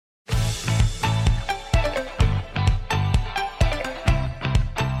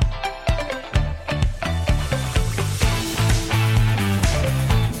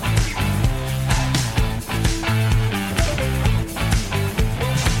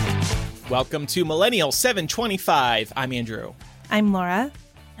Welcome to Millennial 725. I'm Andrew. I'm Laura.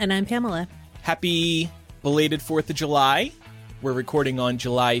 And I'm Pamela. Happy belated 4th of July. We're recording on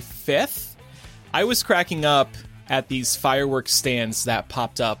July 5th. I was cracking up at these fireworks stands that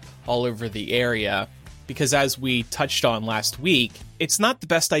popped up all over the area because, as we touched on last week, it's not the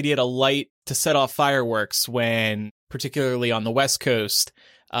best idea to set off fireworks when, particularly on the West Coast,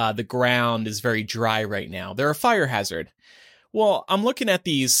 the ground is very dry right now. They're a fire hazard. Well, I'm looking at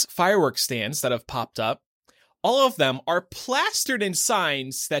these fireworks stands that have popped up. All of them are plastered in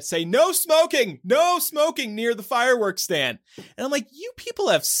signs that say, no smoking near the fireworks stand. And I'm like, you people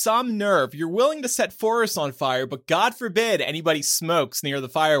have some nerve. You're willing to set forests on fire, but God forbid anybody smokes near the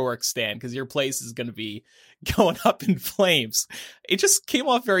fireworks stand because your place is going to be going up in flames. It just came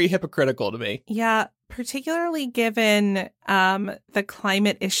off very hypocritical to me. Yeah, particularly given the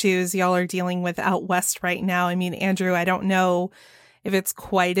climate issues y'all are dealing with out west right now. I mean, Andrew, I don't know if it's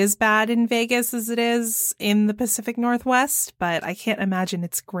quite as bad in Vegas as it is in the Pacific Northwest, but I can't imagine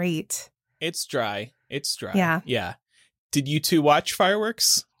it's great. It's dry. Yeah. Did you two watch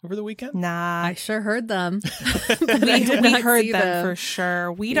fireworks over the weekend? Nah. I sure heard them. we heard them for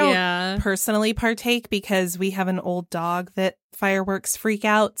sure. We don't personally partake because we have an old dog that fireworks freak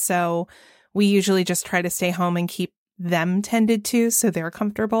out. So we usually just try to stay home and keep them tended to so they're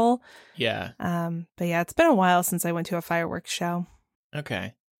comfortable. Yeah. But yeah, it's been a while since I went to a fireworks show.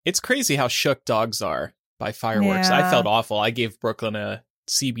 Okay. It's crazy how shook dogs are by fireworks. Yeah. I felt awful. I gave Brooklyn a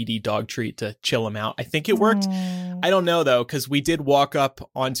CBD dog treat to chill him out. I think it worked. I don't know, though, because we did walk up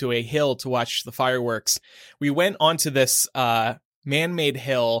onto a hill to watch the fireworks. We went onto this man-made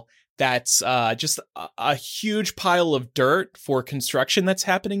hill that's just a huge pile of dirt for construction that's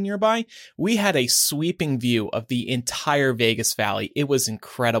happening nearby. We had a sweeping view of the entire Vegas Valley. It was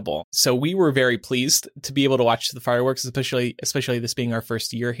incredible. So we were very pleased to be able to watch the fireworks, especially this being our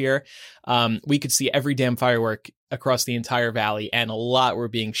first year here. We could see every damn firework across the entire valley, and a lot were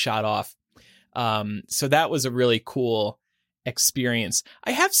being shot off. So that was a really cool experience.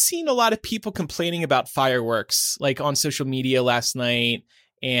 I have seen a lot of people complaining about fireworks, like on social media last night.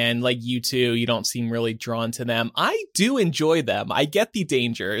 And like you two, you don't seem really drawn to them. I do enjoy them. I get the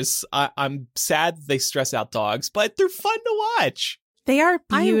dangers. I'm sad they stress out dogs, but they're fun to watch. They are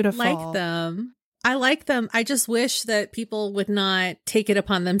beautiful. I like them. I just wish that people would not take it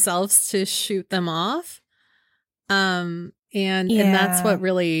upon themselves to shoot them off. And that's what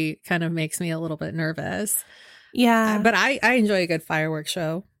really kind of makes me a little bit nervous. Yeah. But I enjoy a good fireworks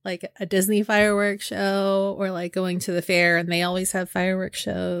show. Like a Disney fireworks show or like going to the fair and they always have fireworks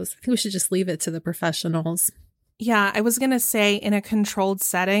shows. I think we should just leave it to the professionals. Yeah, I was going to say in a controlled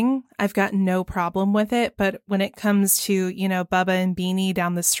setting, I've got no problem with it. But when it comes to, Bubba and Beanie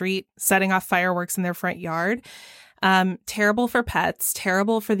down the street setting off fireworks in their front yard, terrible for pets,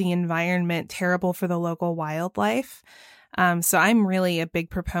 terrible for the environment, terrible for the local wildlife. So I'm really a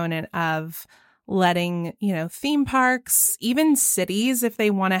big proponent of letting, theme parks, even cities, if they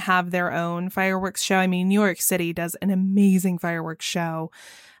want to have their own fireworks show. I mean, New York City does an amazing fireworks show.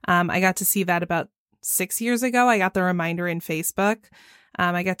 I got to see that about 6 years ago. I got the reminder in Facebook.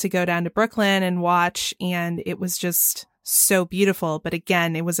 I got to go down to Brooklyn and watch, and it was just so beautiful. But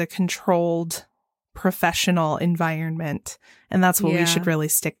again, it was a controlled, professional environment, and that's what we should really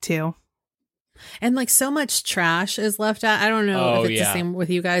stick to. And like so much trash is left out. I don't know if it's the same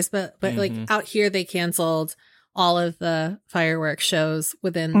with you guys, but like out here they canceled all of the fireworks shows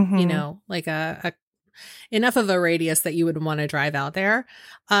within, like a enough of a radius that you would want to drive out there.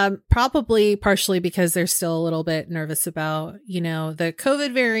 Probably partially because they're still a little bit nervous about, the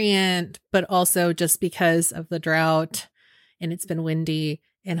COVID variant, but also just because of the drought and it's been windy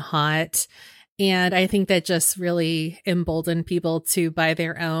and hot. And I think that just really emboldened people to buy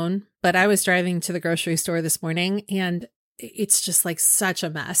their own. But I was driving to the grocery store this morning and it's just like such a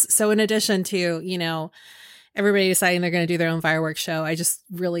mess. So in addition to, everybody deciding they're going to do their own fireworks show, I just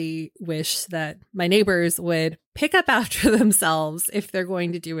really wish that my neighbors would pick up after themselves if they're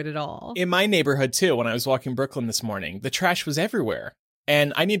going to do it at all. In my neighborhood, too, when I was walking Brooklyn this morning, the trash was everywhere.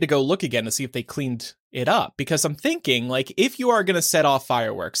 And I need to go look again to see if they cleaned it up, because I'm thinking, like, if you are going to set off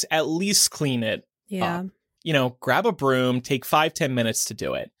fireworks, at least clean it up. Grab a broom, take 5-10 minutes to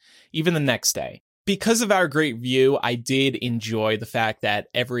do it, even the next day. Because of our great view, I did enjoy the fact that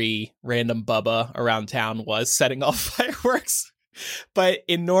every random Bubba around town was setting off fireworks. But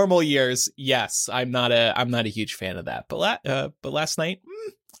in normal years, yes, I'm not a huge fan of that. But last night,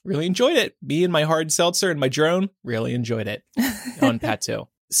 really enjoyed it. Me and my hard seltzer and my drone really enjoyed it on Pato.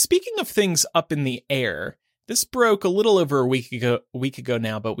 Speaking of things up in the air, this broke a little over a week ago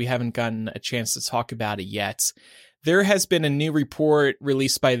now, but we haven't gotten a chance to talk about it yet. There has been a new report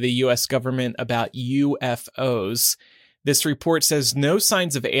released by the U.S. government about UFOs. This report says no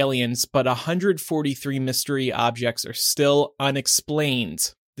signs of aliens, but 143 mystery objects are still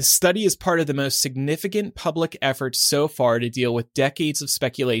unexplained. The study is part of the most significant public efforts so far to deal with decades of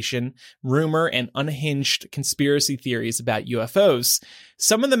speculation, rumor, and unhinged conspiracy theories about UFOs.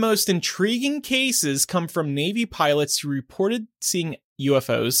 Some of the most intriguing cases come from Navy pilots who reported seeing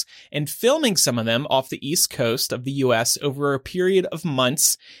UFOs and filming some of them off the East Coast of the U.S. over a period of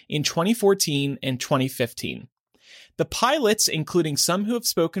months in 2014 and 2015. The pilots, including some who have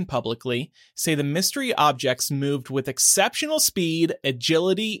spoken publicly, say the mystery objects moved with exceptional speed,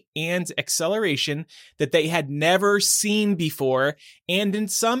 agility, and acceleration that they had never seen before, and in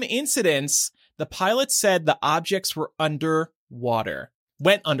some incidents, the pilots said the objects were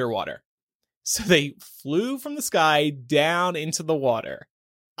went underwater. So they flew from the sky down into the water.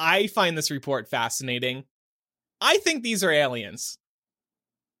 I find this report fascinating. I think these are aliens.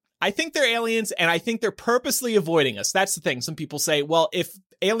 I think they're aliens, and I think they're purposely avoiding us. That's the thing. Some people say, well, if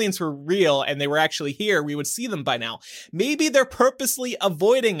aliens were real and they were actually here, we would see them by now. Maybe they're purposely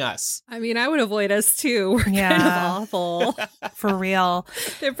avoiding us. I mean, I would avoid us too. We're kind of awful. For real.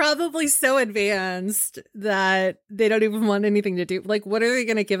 They're probably so advanced that they don't even want anything to do. Like, what are they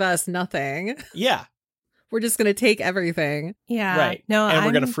going to give us? Nothing. Yeah. We're just going to take everything. Yeah. Right. No, and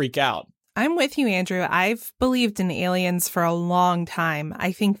we're going to freak out. I'm with you, Andrew. I've believed in aliens for a long time.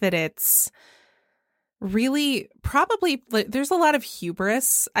 I think that it's really probably, there's a lot of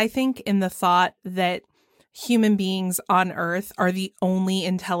hubris, I think, in the thought that human beings on Earth are the only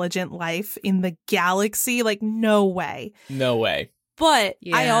intelligent life in the galaxy. Like, no way. No way. But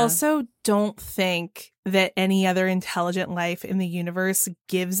I also don't think that any other intelligent life in the universe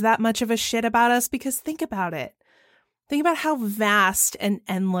gives that much of a shit about us, because think about it. Think about how vast and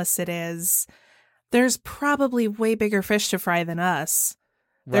endless it is. There's probably way bigger fish to fry than us.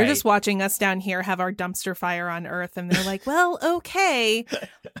 Right. They're just watching us down here have our dumpster fire on Earth, and they're like, well, okay,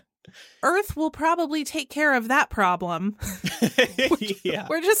 Earth will probably take care of that problem. Yeah.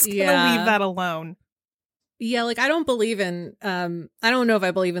 We're just going to leave that alone. Yeah, like I don't believe in, I don't know if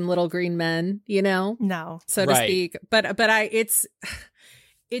I believe in little green men, you know? No. So to speak. But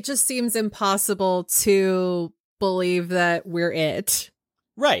it just seems impossible to believe that we're it.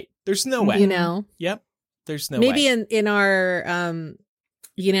 Right. There's no way. You know? Yep. There's no way. Maybe in our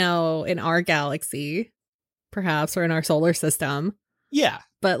in our galaxy, perhaps, or in our solar system. Yeah.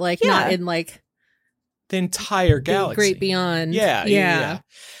 But not in like the entire galaxy. Great beyond. Yeah.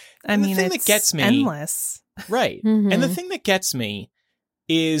 I mean, the thing it's that gets me, endless. Right. Mm-hmm. And the thing that gets me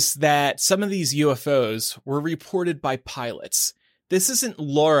is that some of these UFOs were reported by pilots. This isn't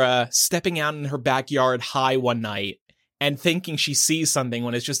Laura stepping out in her backyard high one night and thinking she sees something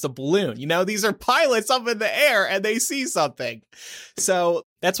when it's just a balloon. You know, these are pilots up in the air and they see something. So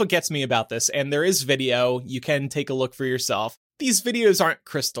that's what gets me about this. And there is video. You can take a look for yourself. These videos aren't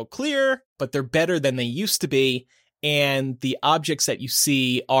crystal clear, but they're better than they used to be. And the objects that you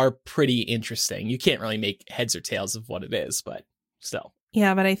see are pretty interesting. You can't really make heads or tails of what it is, but still.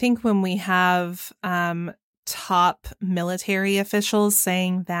 Yeah, but I think when we have top military officials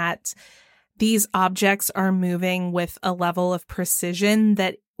saying that these objects are moving with a level of precision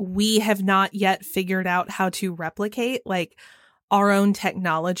that we have not yet figured out how to replicate, like our own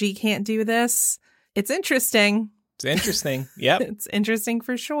technology can't do this. It's interesting. It's interesting. Yep. It's interesting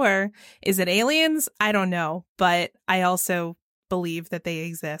for sure. Is it aliens? I don't know, but I also believe that they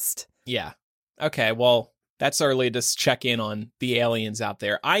exist. Yeah. Okay, well, that's our latest check-in on the aliens out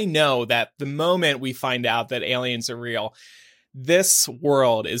there. I know that the moment we find out that aliens are real, this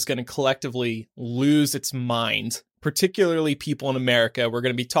world is going to collectively lose its mind, particularly people in America. We're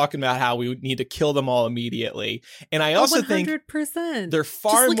going to be talking about how we need to kill them all immediately. And I also 100%. Think they're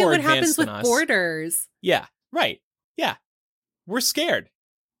far Just look more at what advanced happens than with us. borders. Yeah, right. Yeah. We're scared.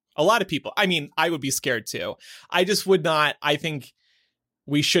 A lot of people. I mean, I would be scared too. I just would not. I think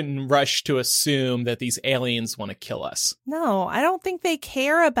we shouldn't rush to assume that these aliens want to kill us. No, I don't think they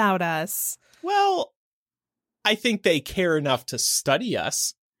care about us. Well, I think they care enough to study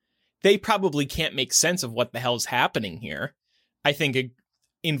us. They probably can't make sense of what the hell's happening here. I think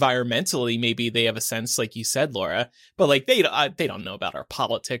environmentally, maybe they have a sense, like you said, Laura, but like they don't know about our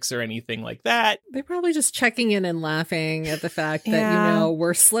politics or anything like that. They're probably just checking in and laughing at the fact that,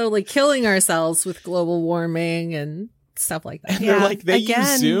 we're slowly killing ourselves with global warming and stuff like that. And they're like, they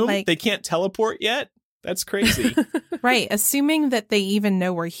use Zoom? They can't teleport yet? That's crazy. Right. Assuming that they even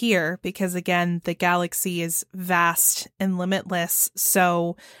know we're here, because again, the galaxy is vast and limitless.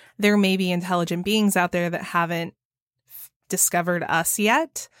 So there may be intelligent beings out there that haven't discovered us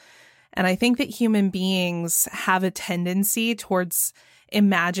yet. And I think that human beings have a tendency towards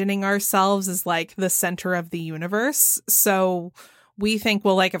imagining ourselves as like the center of the universe. So we think,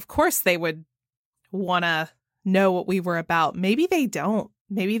 well, like, of course they would want to know what we were about. Maybe they don't.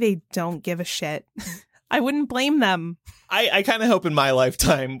 Maybe they don't give a shit. I wouldn't blame them. I kind of hope in my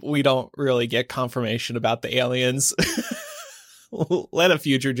lifetime we don't really get confirmation about the aliens. Let a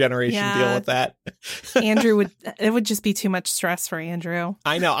future generation deal with that. It would just be too much stress for Andrew.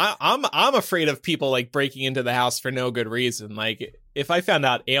 I know. I'm afraid of people like breaking into the house for no good reason. Like if I found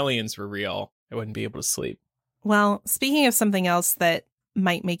out aliens were real, I wouldn't be able to sleep. Well, speaking of something else that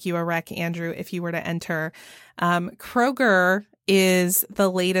might make you a wreck, Andrew, if you were to enter, Kroger is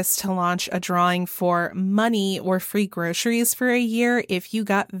the latest to launch a drawing for money or free groceries for a year if you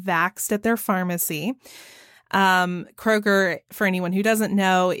got vaxxed at their pharmacy. Kroger, for anyone who doesn't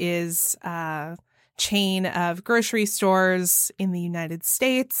know, is a chain of grocery stores in the United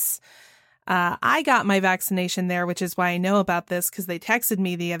States. I got my vaccination there, which is why I know about this, because they texted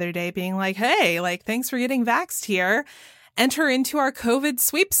me the other day being like, hey, like, thanks for getting vaxxed here. Enter into our COVID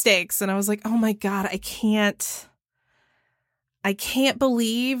sweepstakes. And I was like, oh my God, I can't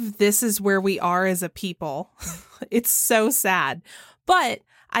believe this is where we are as a people. It's so sad. But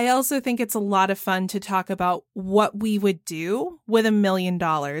I also think it's a lot of fun to talk about what we would do with $1 million,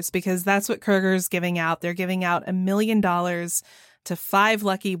 because that's what Kroger's giving out. They're giving out $1 million to 5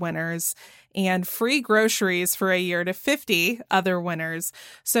 lucky winners and free groceries for a year to 50 other winners.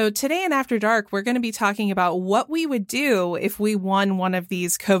 So today in After Dark, we're going to be talking about what we would do if we won one of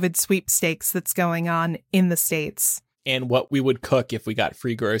these COVID sweepstakes that's going on in the States. And what we would cook if we got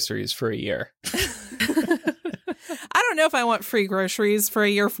free groceries for a year. I don't know if I want free groceries for a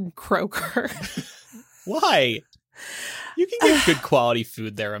year from Kroger. Why? You can get good quality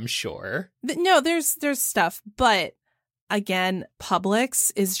food there, I'm sure. No, there's stuff, but again,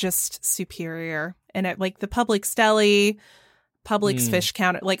 Publix is just superior. And at like the Publix deli, Publix fish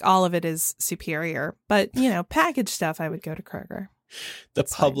counter, like all of it is superior. But, you know, packaged stuff, I would go to Kroger. The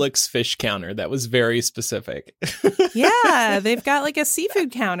Publix fish counter. That was very specific. Yeah, they've got like a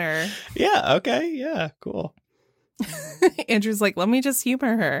seafood counter. Yeah, okay. Yeah, cool. Andrew's like, let me just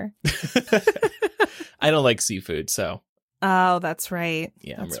humor her. I don't like seafood, so. Oh, that's right.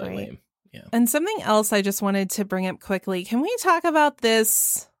 Yeah, that's I'm really right. lame. Yeah. And something else I just wanted to bring up quickly. Can we talk about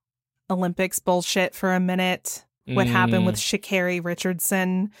this Olympics bullshit for a minute? What happened with Sha'Carri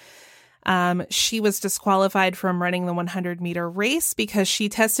Richardson? She was disqualified from running the 100-meter race because she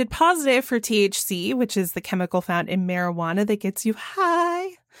tested positive for THC, which is the chemical found in marijuana that gets you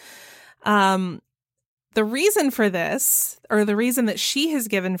high. The reason for this, or the reason that she has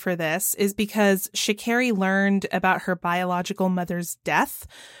given for this, is because Sha'Carri learned about her biological mother's death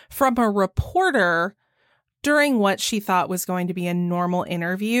from a reporter during what she thought was going to be a normal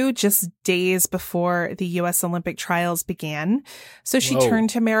interview just days before the U.S. Olympic trials began. So she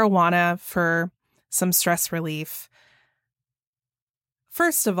turned to marijuana for some stress relief.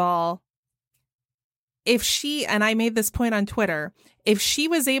 First of all, if she, and I made this point on Twitter, if she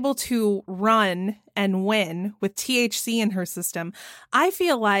was able to run and win with THC in her system, I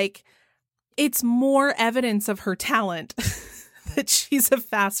feel like it's more evidence of her talent that she's a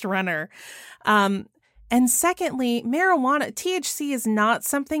fast runner. And secondly, marijuana, THC is not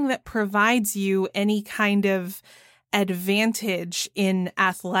something that provides you any kind of advantage in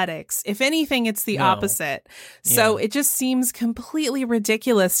athletics. If anything, it's the opposite. So it just seems completely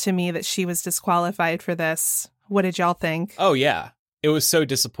ridiculous to me that she was disqualified for this. What did y'all think? Oh, yeah. It was so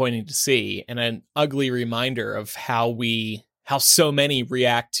disappointing to see, and an ugly reminder of how so many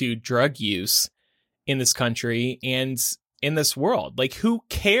react to drug use in this country and in this world. Like, who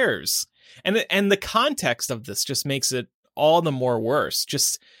cares? And the context of this just makes it all the more worse.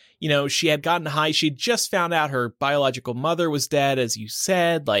 Just, you know, she had gotten high. She'd just found out her biological mother was dead, as you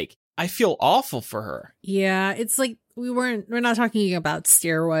said. Like, I feel awful for her. Yeah, it's like we're not talking about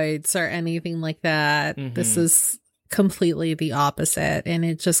steroids or anything like that. Mm-hmm. This is completely the opposite. And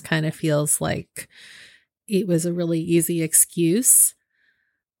it just kind of feels like it was a really easy excuse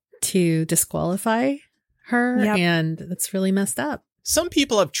to disqualify her. Yep. And that's really messed up. Some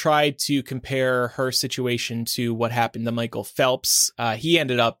people have tried to compare her situation to what happened to Michael Phelps. He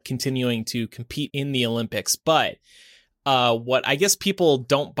ended up continuing to compete in the Olympics, but what I guess people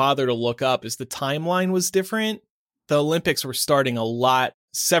don't bother to look up is the timeline was different. The Olympics were starting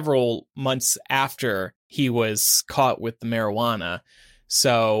several months after he was caught with the marijuana.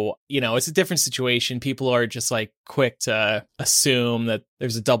 So, you know, it's a different situation. People are just like quick to assume that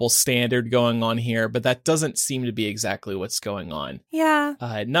there's a double standard going on here, but that doesn't seem to be exactly what's going on. Yeah.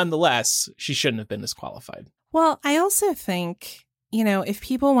 Nonetheless, she shouldn't have been disqualified. Well, I also think if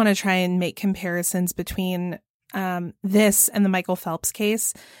people want to try and make comparisons between this and the Michael Phelps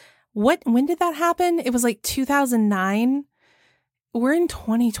case, when did that happen? It was like 2009. We're in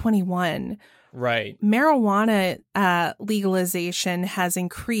 2021. Right. Marijuana legalization has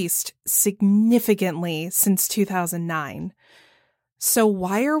increased significantly since 2009. So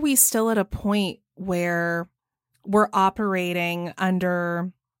why are we still at a point where we're operating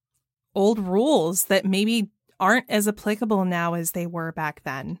under old rules that maybe aren't as applicable now as they were back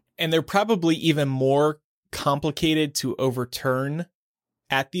then? And they're probably even more complicated to overturn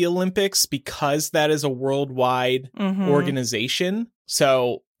at the Olympics because that is a worldwide organization.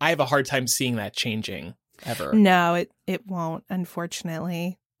 So I have a hard time seeing that changing ever. No, it won't,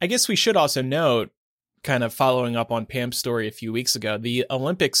 unfortunately. I guess we should also note, kind of following up on Pam's story a few weeks ago, the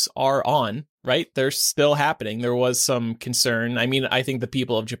Olympics are on, right? They're still happening. There was some concern. I mean, I think the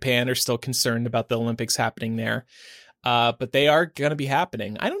people of Japan are still concerned about the Olympics happening there. But they are going to be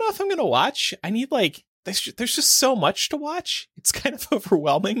happening. I don't know if I'm going to watch. I need there's just so much to watch. It's kind of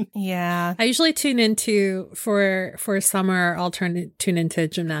overwhelming. Yeah. I usually tune into, for summer, I'll tune into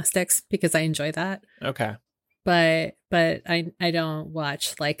gymnastics because I enjoy that. Okay. But I don't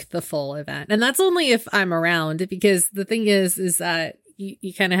watch like the full event. And that's only if I'm around, because the thing is that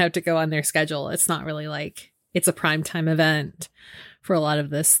you kind of have to go on their schedule. It's not really like it's a primetime event for a lot of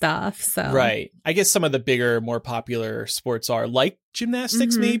this stuff. So right. I guess some of the bigger, more popular sports are like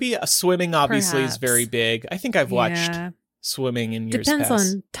gymnastics, maybe. Swimming obviously is very big. I think I've watched swimming in years Depends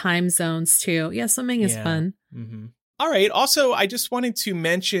past. on time zones too. Yeah, swimming is fun. Mm-hmm. All right. Also, I just wanted to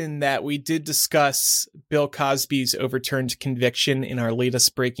mention that we did discuss Bill Cosby's overturned conviction in our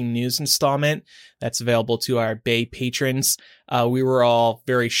latest breaking news installment. That's available to our Bay patrons. We were all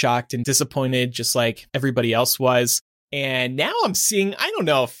very shocked and disappointed, just like everybody else was. And now I'm seeing, I don't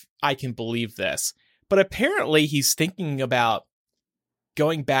know if I can believe this, but apparently he's thinking about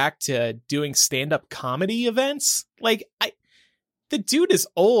going back to doing stand-up comedy events. The dude is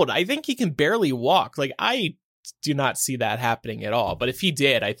old. I think he can barely walk. I do not see that happening at all. But if he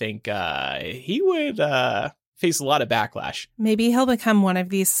did, I think he would face a lot of backlash. Maybe he'll become one of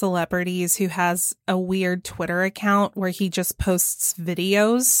these celebrities who has a weird Twitter account where he just posts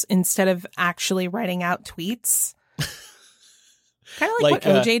videos instead of actually writing out tweets. Kind of like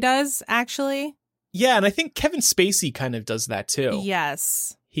what OJ does, actually. Yeah, and I think Kevin Spacey kind of does that too.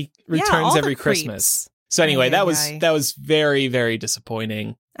 Yes. He returns every Christmas. So anyway, that was very, very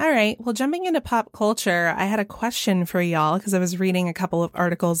disappointing. All right. Well, jumping into pop culture, I had a question for y'all because I was reading a couple of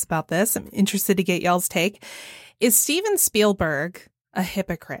articles about this. I'm interested to get y'all's take. Is Steven Spielberg a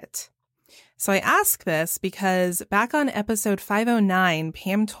hypocrite? So I ask this because back on episode 509,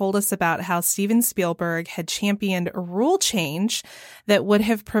 Pam told us about how Steven Spielberg had championed a rule change that would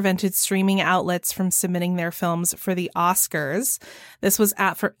have prevented streaming outlets from submitting their films for the Oscars. This was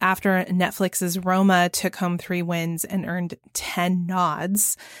after Netflix's Roma took home 3 wins and earned 10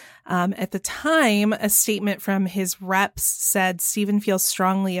 nods. At the time, a statement from his reps said Steven feels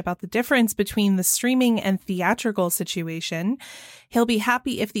strongly about the difference between the streaming and theatrical situation. He'll be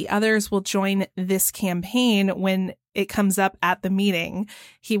happy if the others will join this campaign when it comes up at the meeting.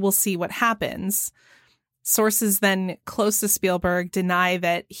 He will see what happens. Sources then close to Spielberg deny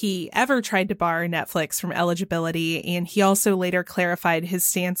that he ever tried to bar Netflix from eligibility, and he also later clarified his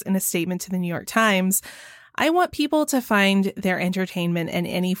stance in a statement to the New York Times. I want people to find their entertainment in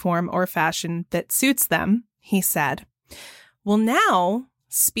any form or fashion that suits them, he said. Well, now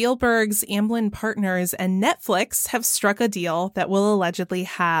Spielberg's Amblin partners and Netflix have struck a deal that will allegedly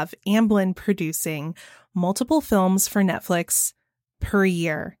have Amblin producing multiple films for Netflix per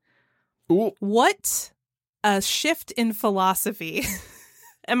year. Ooh. What a shift in philosophy.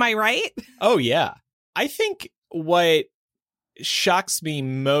 Am I right? Oh, yeah. I think what shocks me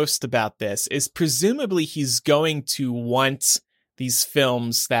most about this is presumably he's going to want these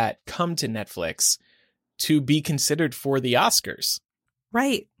films that come to Netflix to be considered for the Oscars.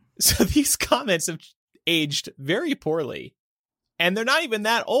 Right. So these comments have aged very poorly, and they're not even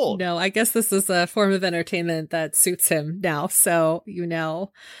that old. No, I guess this is a form of entertainment that suits him now. So, to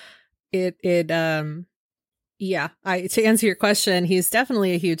answer your question, he's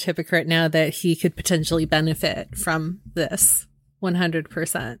definitely a huge hypocrite now that he could potentially benefit from this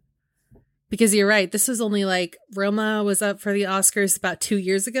 100%. Because you're right. This was only Roma was up for the Oscars about 2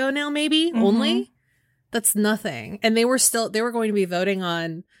 years ago now, maybe only. That's nothing. And they were going to be voting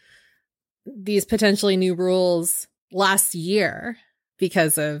on these potentially new rules last year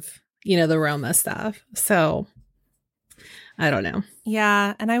because of, the Roma stuff. So I don't know.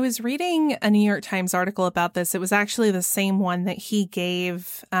 Yeah. And I was reading a New York Times article about this. It was actually the same one that he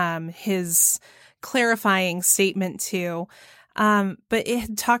gave his clarifying statement to. But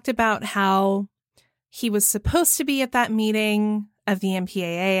it talked about how he was supposed to be at that meeting of the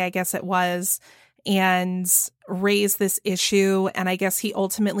MPAA, I guess it was, and raise this issue. And I guess he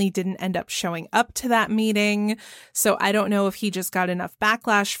ultimately didn't end up showing up to that meeting. So I don't know if he just got enough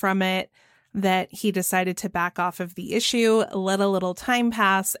backlash from it that he decided to back off of the issue, let a little time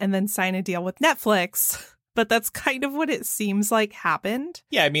pass, and then sign a deal with Netflix. But that's kind of what it seems like happened.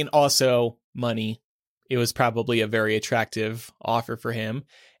 Yeah, I mean, also money. It was probably a very attractive offer for him.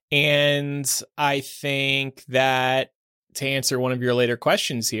 And I think that, to answer one of your later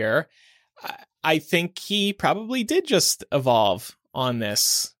questions here, I think he probably did just evolve on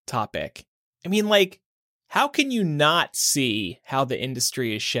this topic. I mean, like, how can you not see how the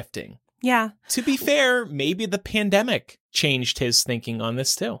industry is shifting? Yeah. To be fair, maybe the pandemic changed his thinking on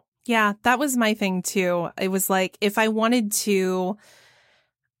this too. Yeah, that was my thing too. It was like, if I wanted to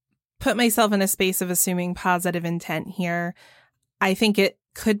put myself in a space of assuming positive intent here, I think it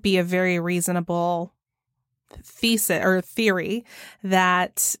could be a very reasonable thesis or theory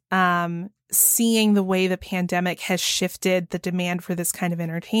that seeing the way the pandemic has shifted the demand for this kind of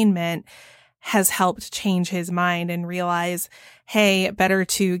entertainment has helped change his mind and realize, hey, better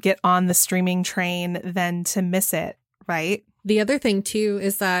to get on the streaming train than to miss it, right? The other thing, too,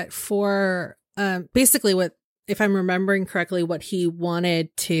 is that for basically what, if I'm remembering correctly, what he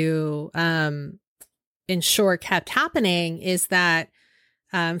wanted to ensure kept happening is that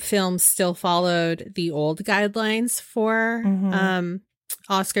films still followed the old guidelines for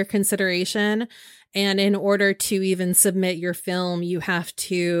Oscar consideration. And in order to even submit your film, you have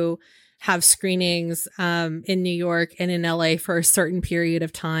to have screenings in New York and in LA for a certain period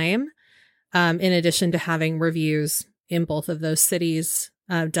of time, in addition to having reviews in both of those cities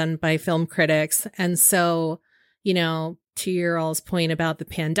done by film critics. And so, you know, to your all's point about the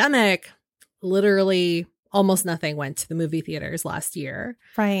pandemic, literally almost nothing went to the movie theaters last year.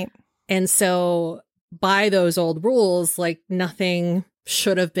 Right. And so by those old rules, like nothing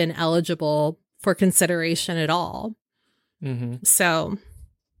should have been eligible for consideration at all. So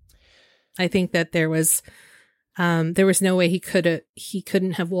I think that there was no way he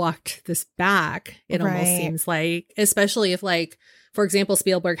couldn't have walked this back. It almost seems like, especially if, like, for example,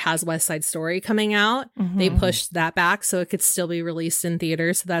 Spielberg has West Side Story coming out. They pushed that back so it could still be released in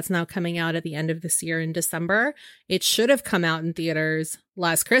theaters. So that's now coming out at the end of this year in December. It should have come out in theaters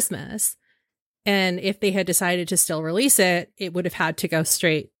last Christmas. And if they had decided to still release it, it would have had to go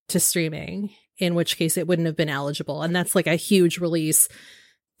straight to streaming, in which case it wouldn't have been eligible. And that's like a huge release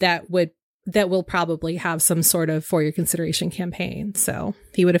that will probably have some sort of for your consideration campaign. So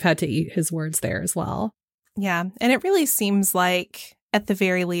he would have had to eat his words there as well. Yeah. And it really seems like, at the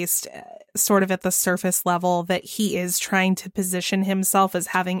very least, sort of at the surface level, that he is trying to position himself as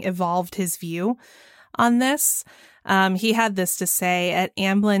having evolved his view on this. He had this to say: at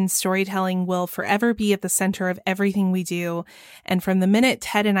Amblin, storytelling will forever be at the center of everything we do. And from the minute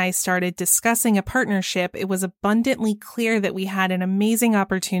Ted and I started discussing a partnership, it was abundantly clear that we had an amazing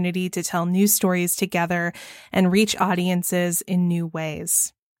opportunity to tell new stories together and reach audiences in new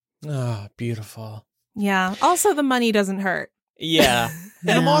ways. Oh, beautiful. Yeah. Also, the money doesn't hurt. Yeah.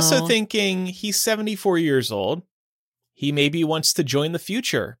 And I'm also thinking he's 74 years old. He maybe wants to join the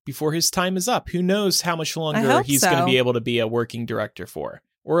future before his time is up. Who knows how much longer he's going to be able to be a working director for,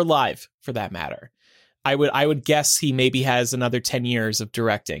 or alive for that matter. I would guess he maybe has another 10 years of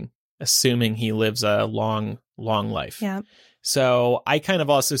directing, assuming he lives a long, long life. Yeah. So I kind of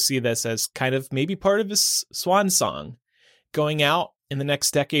also see this as kind of maybe part of his swan song, going out in the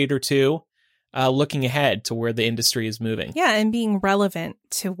next decade or two, looking ahead to where the industry is moving. Yeah, and being relevant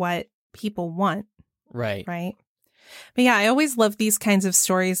to what people want. Right. Right. But yeah, I always love these kinds of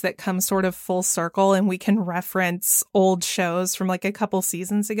stories that come sort of full circle, and we can reference old shows from like a couple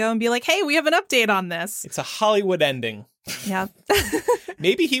seasons ago and be like, hey, we have an update on this. It's a Hollywood ending. Yeah.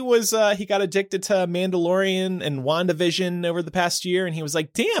 Maybe he got addicted to Mandalorian and WandaVision over the past year, and he was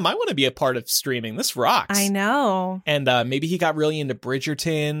like, damn, I want to be a part of streaming. This rocks. I know. And maybe he got really into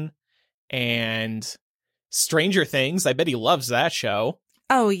Bridgerton and Stranger Things. I bet he loves that show.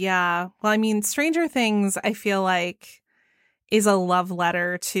 Oh, yeah. Well, I mean, Stranger Things, I feel like, is a love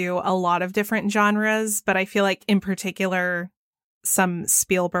letter to a lot of different genres, but I feel like in particular, some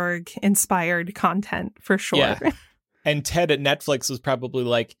Spielberg-inspired content for sure. Yeah. And Ted at Netflix was probably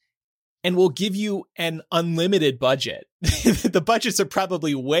like, and we'll give you an unlimited budget. The budgets are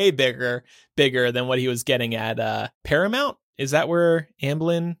probably way bigger than what he was getting at Paramount. Is that where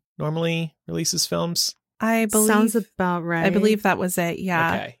Amblin normally releases films? I believe sounds about right. I believe that was it.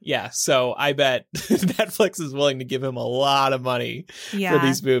 Yeah. Okay. Yeah. So I bet Netflix is willing to give him a lot of money for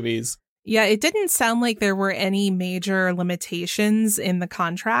these movies. Yeah, it didn't sound like there were any major limitations in the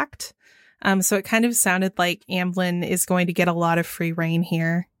contract. So it kind of sounded like Amblin is going to get a lot of free reign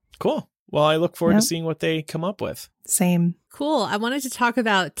here. Cool. Well, I look forward to seeing what they come up with. Same. Cool. I wanted to talk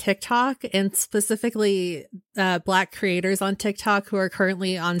about TikTok and specifically Black creators on TikTok who are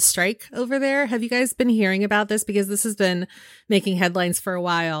currently on strike over there. Have you guys been hearing about this? Because this has been making headlines for a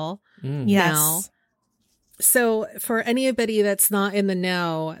while now. So for anybody that's not in the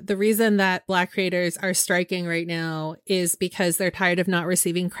know, the reason that Black creators are striking right now is because they're tired of not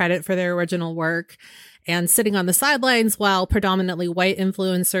receiving credit for their original work and sitting on the sidelines while predominantly white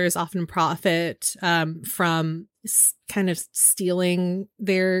influencers often profit from kind of stealing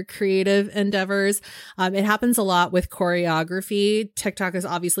their creative endeavors. It happens a lot with choreography. TikTok is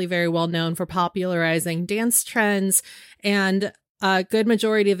obviously very well known for popularizing dance trends, and a good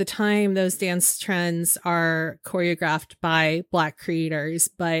majority of the time, those dance trends are choreographed by Black creators,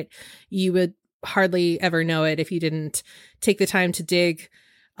 but you would hardly ever know it if you didn't take the time to dig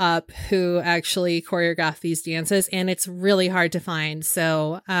up who actually choreographed these dances. And it's really hard to find.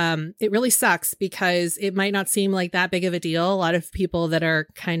 So it really sucks because it might not seem like that big of a deal. A lot of people that are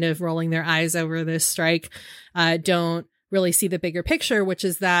kind of rolling their eyes over this strike don't really see the bigger picture, which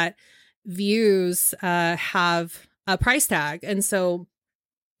is that views have a price tag. And so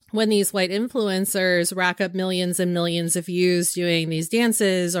when these white influencers rack up millions and millions of views doing these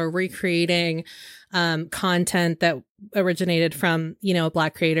dances or recreating content that originated from, a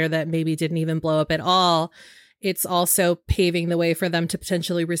Black creator that maybe didn't even blow up at all, it's also paving the way for them to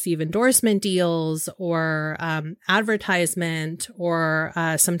potentially receive endorsement deals or advertisement, or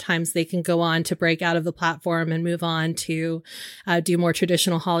sometimes they can go on to break out of the platform and move on to do more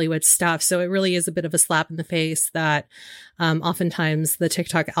traditional Hollywood stuff. So it really is a bit of a slap in the face that oftentimes the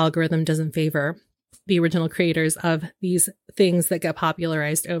TikTok algorithm doesn't favor the original creators of these things that get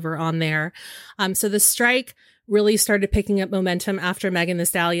popularized over on there. So the strike really started picking up momentum after Megan Thee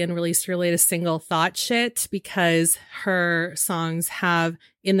Stallion released her latest single, Thought Shit, because her songs have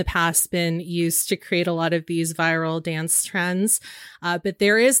in the past been used to create a lot of these viral dance trends. But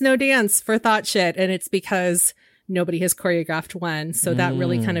there is no dance for Thought Shit, and it's because nobody has choreographed one. So that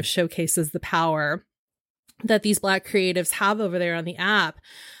really kind of showcases the power that these Black creatives have over there on the app.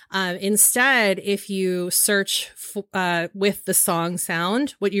 Instead, if you search with the song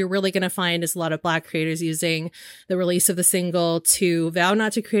sound, what you're really going to find is a lot of Black creators using the release of the single to vow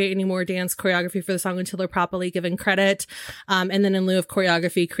not to create any more dance choreography for the song until they're properly given credit. And then in lieu of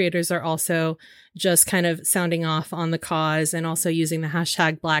choreography, creators are also just kind of sounding off on the cause and also using the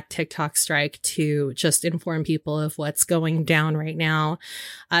hashtag Black TikTok strike to just inform people of what's going down right now.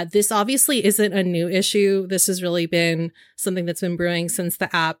 This obviously isn't a new issue. This has really been something that's been brewing since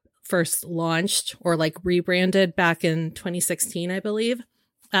the app first launched or rebranded back in 2016, I believe.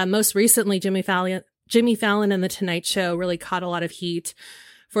 Most recently, Jimmy Fallon and The Tonight Show really caught a lot of heat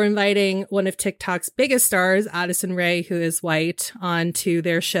for inviting one of TikTok's biggest stars, Addison Rae, who is white, onto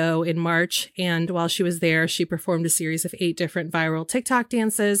their show in March. And while she was there, she performed a series of 8 different viral TikTok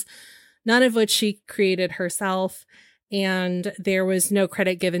dances, none of which she created herself. And there was no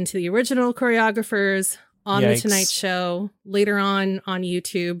credit given to the original choreographers on The Tonight Show. Later on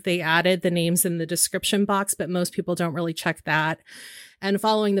YouTube, they added the names in the description box, but most people don't really check that. And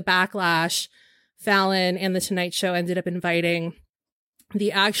following the backlash, Fallon and The Tonight Show ended up inviting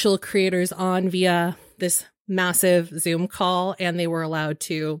the actual creators on via this massive Zoom call, and they were allowed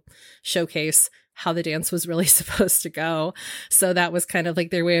to showcase how the dance was really supposed to go. So that was kind of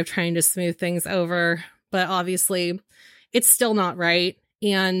their way of trying to smooth things over. But obviously, it's still not right.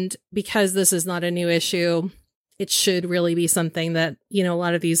 And because this is not a new issue, it should really be something that, a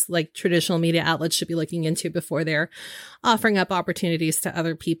lot of these traditional media outlets should be looking into before they're offering up opportunities to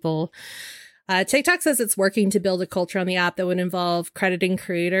other people. TikTok says it's working to build a culture on the app that would involve crediting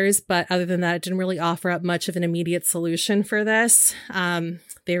creators, but other than that, it didn't really offer up much of an immediate solution for this.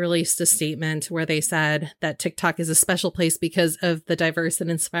 They released a statement where they said that TikTok is a special place because of the diverse and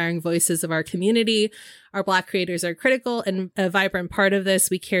inspiring voices of our community. Our Black creators are critical and a vibrant part of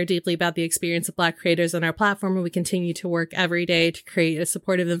this. We care deeply about the experience of Black creators on our platform, and we continue to work every day to create a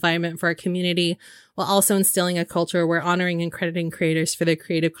supportive environment for our community, while also instilling a culture where honoring and crediting creators for their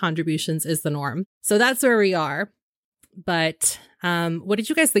creative contributions is the norm. So that's where we are. But what did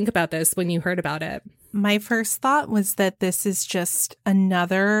you guys think about this when you heard about it? My first thought was that this is just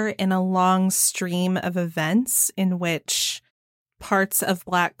another in a long stream of events in which parts of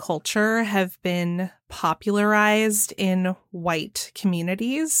Black culture have been popularized in white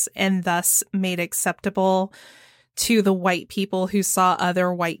communities and thus made acceptable to the white people who saw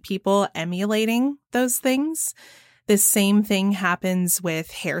other white people emulating those things. The same thing happens with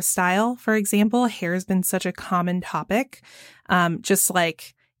hairstyle, for example. Hair has been such a common topic, just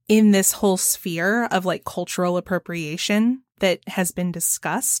like in this whole sphere of like cultural appropriation that has been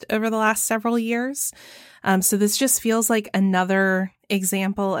discussed over the last several years. So this just feels like another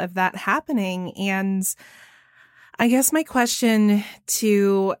example of that happening. And I guess my question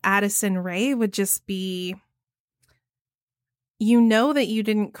to Addison Rae would just be, you know that you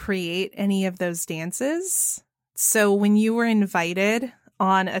didn't create any of those dances. So when you were invited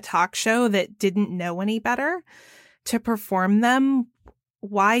on a talk show that didn't know any better to perform them,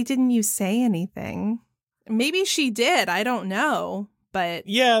 why didn't you say anything? Maybe she did. I don't know. But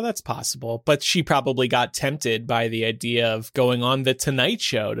yeah, that's possible. But she probably got tempted by the idea of going on the Tonight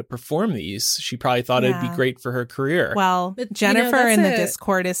Show to perform these. She probably thought it'd be great for her career. Well, but, Jennifer in the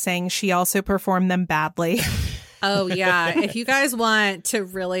Discord is saying she also performed them badly. Oh, yeah. If you guys want to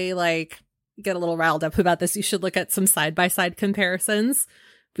really like get a little riled up about this, you should look at some side-by-side comparisons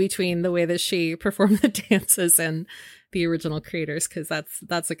between the way that she performed the dances and the original creators, because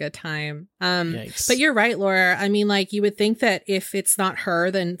that's a good time. But you're right, Laura. I mean, like, you would think that if it's not her,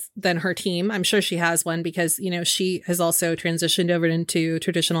 then her team. I'm sure she has one, because, you know, she has also transitioned over into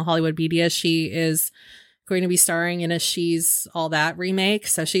traditional Hollywood media. She is going to be starring in a She's All That remake,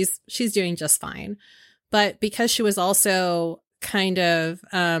 so she's doing just fine. But because she was also kind of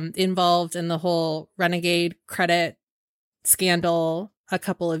involved in the whole Renegade credit scandal a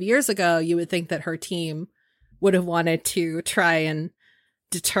couple of years ago, you would think that her team would have wanted to try and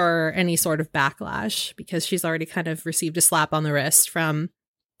deter any sort of backlash, because she's already kind of received a slap on the wrist from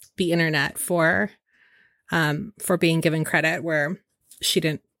the internet for being given credit where she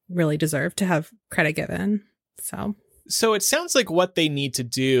didn't really deserve to have credit given. So it sounds like what they need to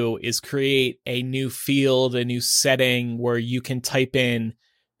do is create a new field, a new setting where you can type in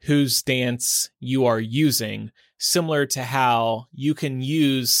whose dance you are using, similar to how you can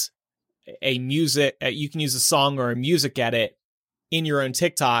use a song or a music edit in your own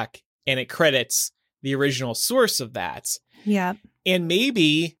TikTok and it credits the original source of that. Yeah. And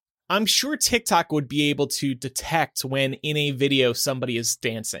maybe, I'm sure TikTok would be able to detect when in a video somebody is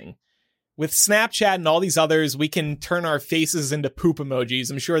dancing. With Snapchat and all these others, we can turn our faces into poop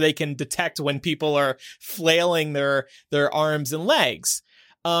emojis. I'm sure they can detect when people are flailing their arms and legs.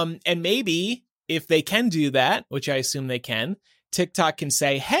 And maybe if they can do that, which I assume they can, TikTok can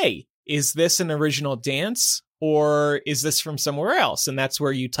say, hey, is this an original dance or is this from somewhere else? And that's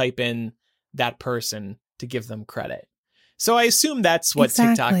where you type in that person to give them credit. So I assume that's what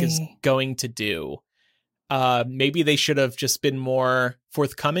TikTok is going to do. Maybe they should have just been more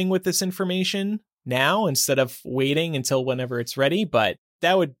forthcoming with this information now instead of waiting until whenever it's ready. But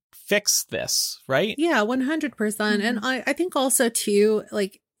that would fix this, right? Yeah, 100%. Mm-hmm. And I think also, too,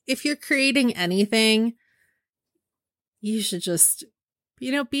 like, if you're creating anything, you should just,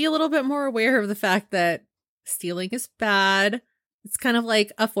 you know, be a little bit more aware of the fact that stealing is bad. It's kind of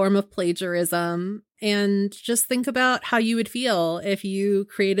like a form of plagiarism. And just think about how you would feel if you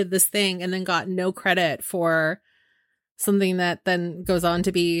created this thing and then got no credit for something that then goes on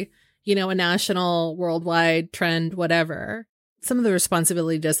to be, you know, a national, worldwide trend, whatever. Some of the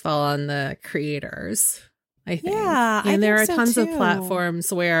responsibility does fall on the creators, I think. Yeah, and there are tons of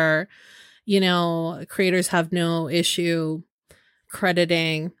platforms where, you know, creators have no issue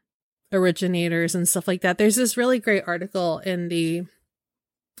crediting originators and stuff like that. There's this really great article in the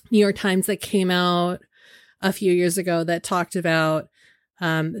New York Times that came out a few years ago that talked about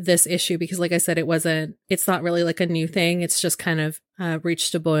this issue, because like I said, it's not really like a new thing. It's just kind of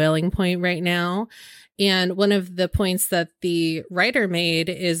reached a boiling point right now. And one of the points that the writer made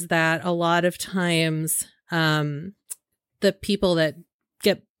is that a lot of times the people that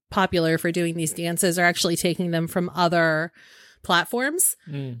get popular for doing these dances are actually taking them from other platforms.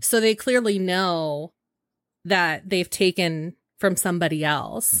 So they clearly know that they've taken from somebody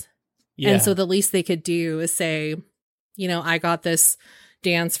else. Yeah. And so the least they could do is say, you know, I got this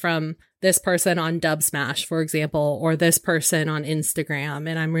dance from this person on Dub Smash, for example, or this person on Instagram,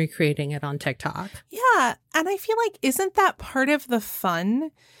 and I'm recreating it on TikTok. Yeah. And I feel like, isn't that part of the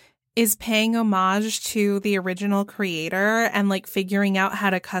fun, is paying homage to the original creator and like figuring out how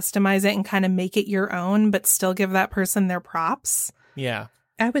to customize it and kind of make it your own, but still give that person their props? Yeah.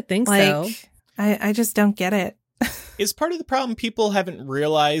 I would think so. I just don't get it. Is part of the problem people haven't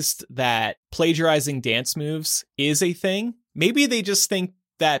realized that plagiarizing dance moves is a thing? Maybe they just think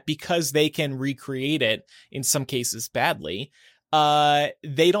that because they can recreate it, in some cases badly,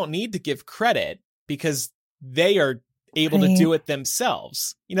 they don't need to give credit because they are able to do it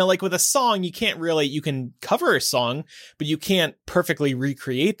themselves. You know, like with a song, you can cover a song, but you can't perfectly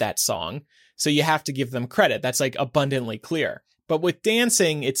recreate that song. So you have to give them credit. That's like abundantly clear. But with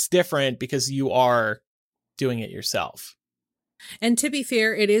dancing, it's different because you are doing it yourself. And to be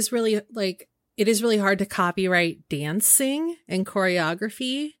fair, it is really hard to copyright dancing and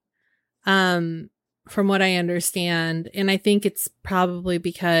choreography, from what I understand. And I think it's probably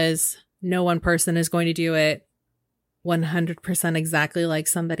because no one person is going to do it 100% exactly like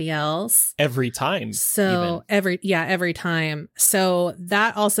somebody else every time. So every time. So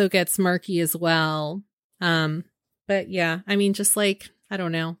that also gets murky as well. But yeah, I mean, just like, I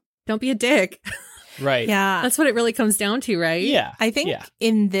don't know, don't be a dick. Right. Yeah. That's what it really comes down to, right? Yeah. I think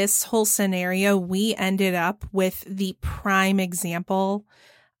in this whole scenario, we ended up with the prime example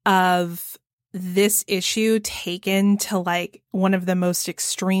of this issue taken to like one of the most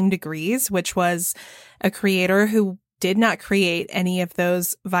extreme degrees, which was a creator who did not create any of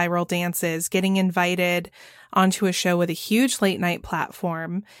those viral dances getting invited onto a show with a huge late night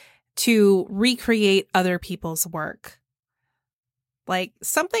platform to recreate other people's work. Like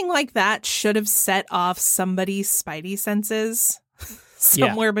something like that should have set off somebody's spidey senses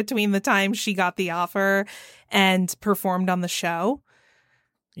somewhere between the time she got the offer and performed on the show.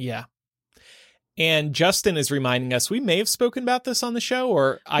 Yeah. And Justin is reminding us, we may have spoken about this on the show,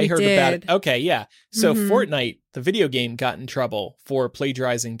 or I heard about it. Okay, yeah. So Fortnite, the video game, got in trouble for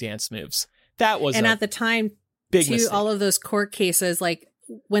plagiarizing dance moves. That was at the time, big too, mistake. all of those court cases, like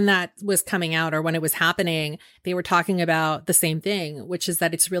when that was coming out or when it was happening, they were talking about the same thing, which is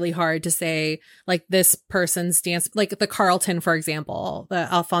that it's really hard to say, like, this person's dance, like the Carlton, for example,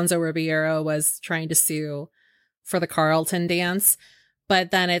 the Alfonso Ribeiro was trying to sue for the Carlton dance.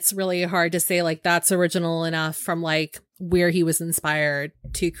 But then it's really hard to say, like, that's original enough from, like, where he was inspired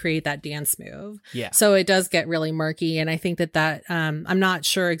to create that dance move. Yeah. So it does get really murky. And I think that I'm not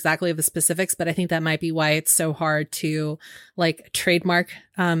sure exactly of the specifics, but I think that might be why it's so hard to, like, trademark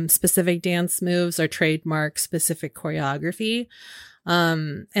specific dance moves or trademark specific choreography.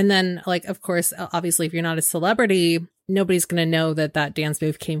 And then, like, of course, obviously, if you're not a celebrity, nobody's going to know that that dance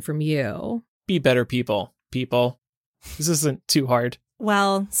move came from you. Be better people. This isn't too hard.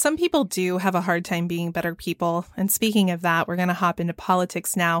 Well, some people do have a hard time being better people. And speaking of that, we're going to hop into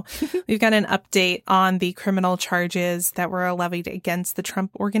politics now. We've got an update on the criminal charges that were levied against the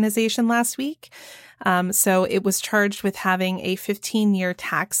Trump organization last week. So it was charged with having a 15-year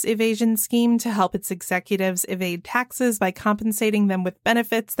tax evasion scheme to help its executives evade taxes by compensating them with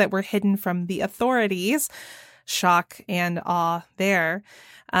benefits that were hidden from the authorities. Shock and awe there.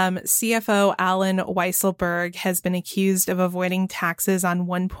 CFO Alan Weisselberg has been accused of avoiding taxes on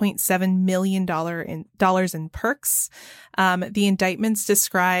 $1.7 million in perks. The indictments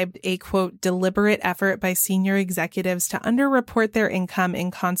described a, quote, deliberate effort by senior executives to underreport their income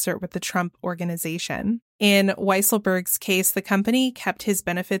in concert with the Trump organization. In Weisselberg's case, the company kept his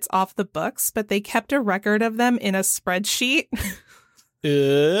benefits off the books, but they kept a record of them in a spreadsheet.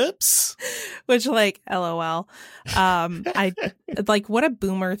 Oops. Which, like, LOL. I like, what a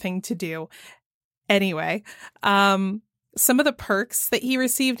boomer thing to do. Anyway, some of the perks that he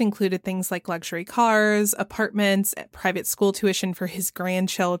received included things like luxury cars, apartments, private school tuition for his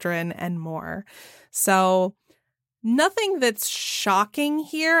grandchildren, and more. So nothing that's shocking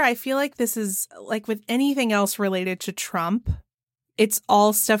here. I feel like this is like with anything else related to Trump. It's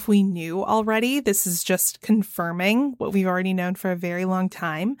all stuff we knew already. This is just confirming what we've already known for a very long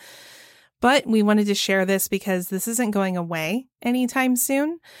time. But we wanted to share this because this isn't going away anytime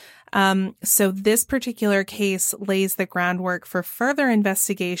soon. So this particular case lays the groundwork for further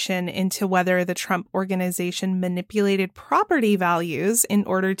investigation into whether the Trump organization manipulated property values in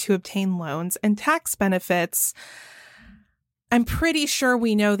order to obtain loans and tax benefits. I'm pretty sure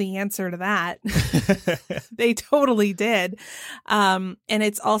we know the answer to that. They totally did. And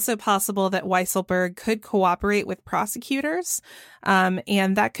it's also possible that Weisselberg could cooperate with prosecutors.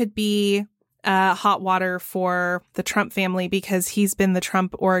 And that could be hot water for the Trump family because he's been the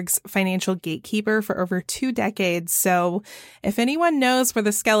Trump org's financial gatekeeper for over 2 decades. So if anyone knows where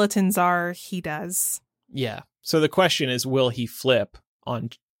the skeletons are, he does. Yeah. So the question is, will he flip on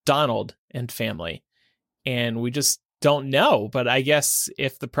Donald and family? And we just don't know, but I guess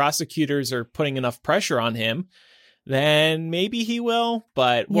if the prosecutors are putting enough pressure on him, then maybe he will,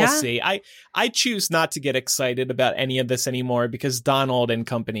 but we'll see. I choose not to get excited about any of this anymore because Donald and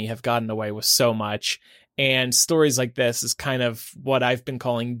company have gotten away with so much, and stories like this is kind of what I've been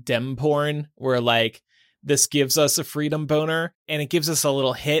calling dem porn, where like this gives us a freedom boner and it gives us a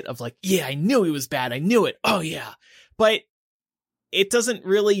little hit of like, yeah, I knew he was bad. I knew it. Oh yeah. But it doesn't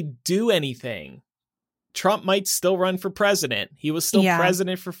really do anything. Trump might still run for president. He was still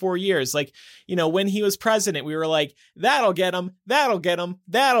president for 4 years. Like, when he was president, we were like, that'll get him, that'll get him,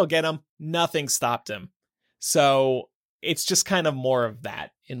 that'll get him. Nothing stopped him. So it's just kind of more of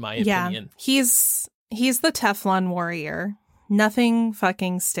that, in my opinion. He's the Teflon warrior. Nothing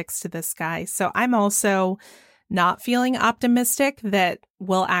fucking sticks to this guy. So I'm also not feeling optimistic that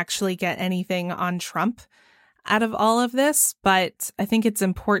we'll actually get anything on Trump out of all of this, but I think it's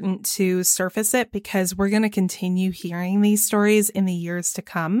important to surface it because we're going to continue hearing these stories in the years to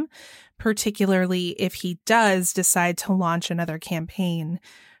come, particularly if he does decide to launch another campaign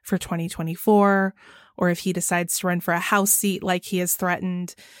for 2024, or if he decides to run for a House seat like he has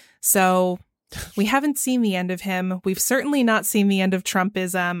threatened. So we haven't seen the end of him. We've certainly not seen the end of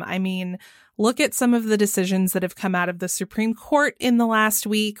Trumpism. I mean, look at some of the decisions that have come out of the Supreme Court in the last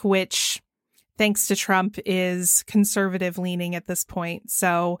week, which, thanks to Trump, is conservative leaning at this point.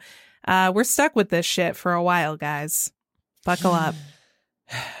 So we're stuck with this shit for a while, guys. Buckle up.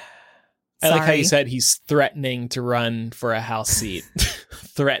 I like how you said he's threatening to run for a House seat.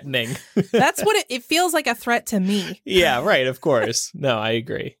 Threatening. That's what it feels like, a threat to me. Yeah, right. Of course. No, I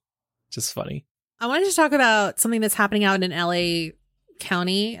agree. Just funny. I wanted to talk about something that's happening out in LA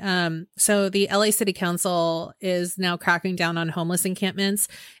County. So the LA City Council is now cracking down on homeless encampments.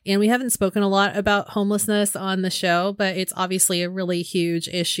 And we haven't spoken a lot about homelessness on the show, but it's obviously a really huge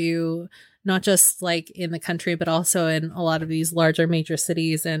issue, not just like in the country, but also in a lot of these larger major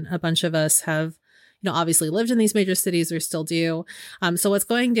cities. And a bunch of us have, obviously lived in these major cities or still do. So what's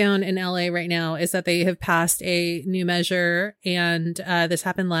going down in LA right now is that they have passed a new measure, and this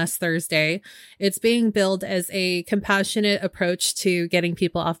happened last Thursday. It's being billed as a compassionate approach to getting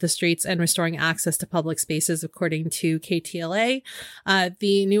people off the streets and restoring access to public spaces, according to KTLA.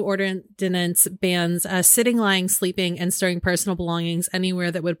 The new ordinance bans sitting, lying, sleeping, and storing personal belongings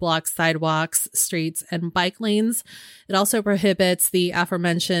anywhere that would block sidewalks, streets, and bike lanes. It also prohibits the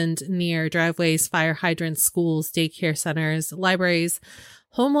aforementioned near driveways, fire hydrants, schools, daycare centers, libraries,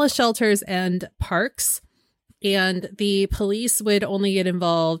 homeless shelters, and parks. And the police would only get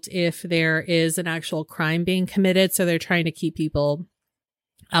involved if there is an actual crime being committed. So they're trying to keep people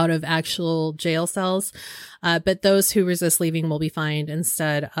out of actual jail cells. But those who resist leaving will be fined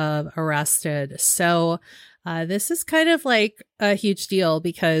instead of arrested. So this is kind of like a huge deal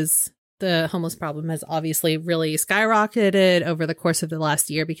because the homeless problem has obviously really skyrocketed over the course of the last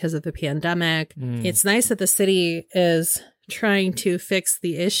year because of the pandemic. It's nice that the city is trying to fix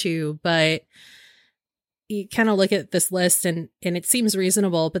the issue, but you kind of look at this list and it seems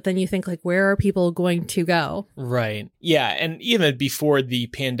reasonable, but then you think, like, where are people going to go? Right. Yeah. And even before the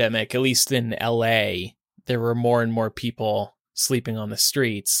pandemic, at least in LA, there were more and more people sleeping on the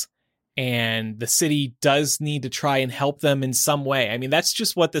streets. And the city does need to try and help them in some way. I mean, that's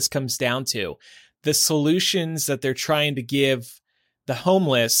just what this comes down to. The solutions that they're trying to give the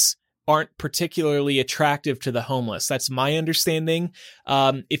homeless aren't particularly attractive to the homeless. That's my understanding.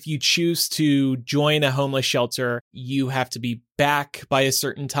 If you choose to join a homeless shelter, you have to be back by a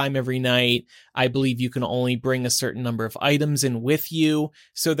certain time every night. I believe you can only bring a certain number of items in with you.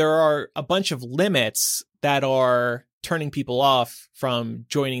 So there are a bunch of limits that are turning people off from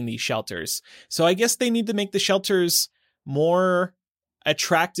joining these shelters. So I guess they need to make the shelters more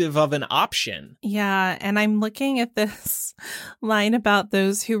attractive of an option. Yeah, and I'm looking at this line about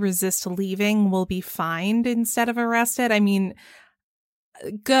those who resist leaving will be fined instead of arrested. I mean,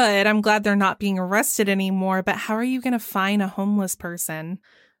 good. I'm glad they're not being arrested anymore, but how are you going to fine a homeless person?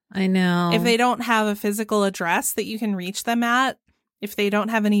 I know. If they don't have a physical address that you can reach them at, if they don't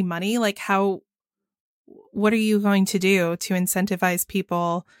have any money, like what are you going to do to incentivize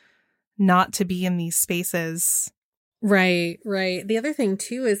people not to be in these spaces? Right. The other thing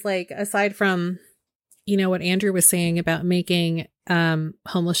too is, like, aside from, what Andrew was saying about making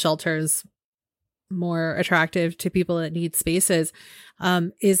homeless shelters more attractive to people that need spaces,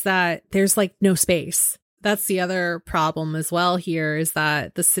 is that there's like no space. That's the other problem as well here, is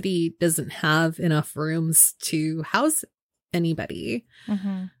that the city doesn't have enough rooms to house anybody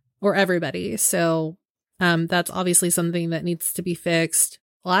or everybody. So that's obviously something that needs to be fixed.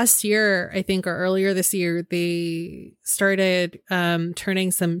 Last year, I think, or earlier this year, they started turning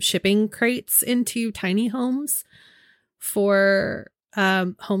some shipping crates into tiny homes for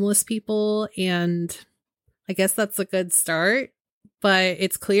homeless people. And I guess that's a good start. But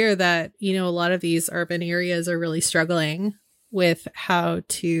it's clear that, a lot of these urban areas are really struggling with how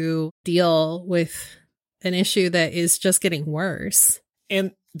to deal with an issue that is just getting worse.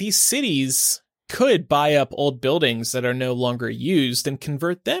 And these cities could buy up old buildings that are no longer used and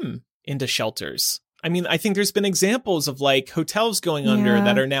convert them into shelters. I mean, I think there's been examples of like hotels going under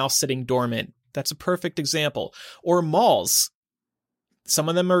that are now sitting dormant That's a perfect example. Or malls. Some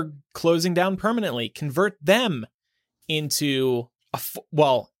of them are closing down permanently. Convert them into,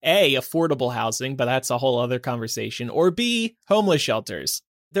 A, affordable housing, but that's a whole other conversation. Or B, homeless shelters.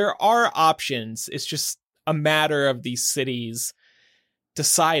 There are options. It's just a matter of these cities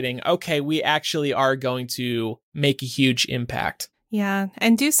deciding, okay, we actually are going to make a huge impact. Yeah,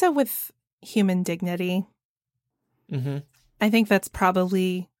 and do so with human dignity. Mm-hmm. I think that's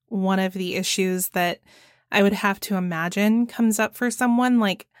probably one of the issues that I would have to imagine comes up for someone.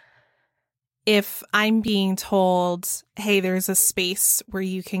 Like, if I'm being told, hey, there's a space where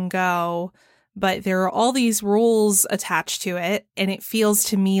you can go, but there are all these rules attached to it, and it feels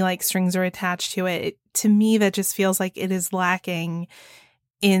to me like strings are attached to it. To me, that just feels like it is lacking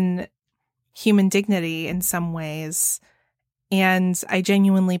in human dignity in some ways. And I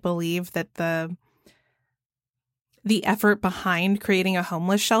genuinely believe that the effort behind creating a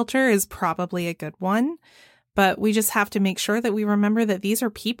homeless shelter is probably a good one, but we just have to make sure that we remember that these are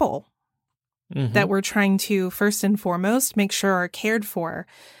people that we're trying to, first and foremost, make sure are cared for,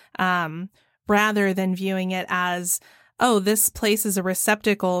 rather than viewing it as, oh, this place is a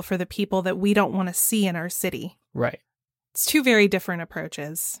receptacle for the people that we don't want to see in our city. Right. It's two very different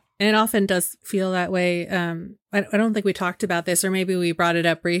approaches. And it often does feel that way. I don't think we talked about this, or maybe we brought it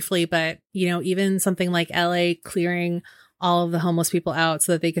up briefly, but, you know, even something like LA clearing all of the homeless people out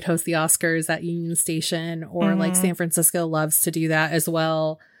so that they could host the Oscars at Union Station, or like San Francisco loves to do that as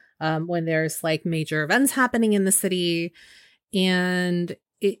well, when there's like major events happening in the city. And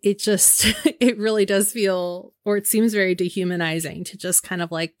it just, it really does feel, or it seems very dehumanizing to just kind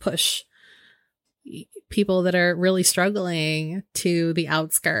of like push people that are really struggling to the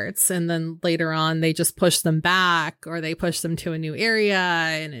outskirts, and then later on they just push them back, or they push them to a new area,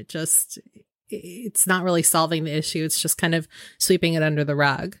 and it's not really solving the issue. It's just kind of sweeping it under the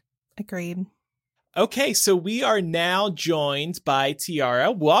rug. Agreed. Okay, so we are now joined by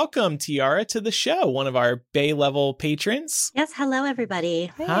Tiara. Welcome, Tiara, to the show, one of our Bay Level patrons. Yes, hello,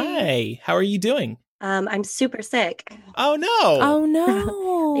 everybody. Hey. Hi, how are you doing? I'm super sick. Oh, no. Oh,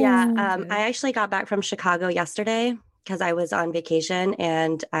 no. Yeah, I actually got back from Chicago yesterday because I was on vacation,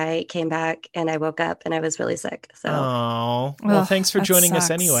 and I came back and I woke up and I was really sick. So, Oh, well, thanks for joining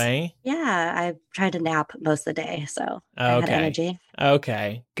us anyway. yeah, I tried to nap most of the day, so I had energy.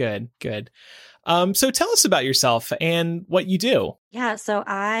 Okay, good. So tell us about yourself and what you do. Yeah, so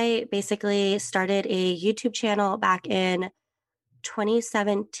I basically started a YouTube channel back in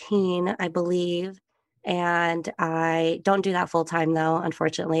 2017, I believe. And I don't do that full time, though.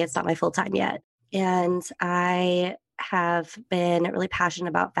 Unfortunately, it's not my full time yet. And I have been really passionate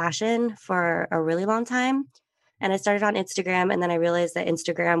about fashion for a really long time. And I started on Instagram, and then I realized that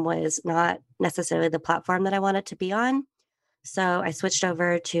Instagram was not necessarily the platform that I wanted to be on. So I switched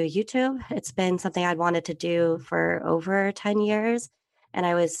over to YouTube. It's been something I'd wanted to do for over 10 years. And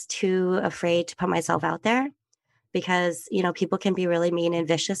I was too afraid to put myself out there, because, you know, people can be really mean and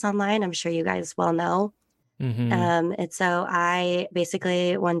vicious online. I'm sure you guys well know. Mm-hmm. And so I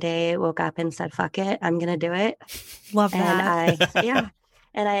basically one day woke up and said, fuck it, I'm going to do it. Love that.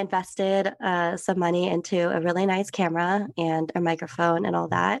 And I invested some money into a really nice camera and a microphone and all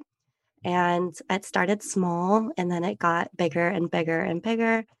that. And it started small, and then it got bigger and bigger and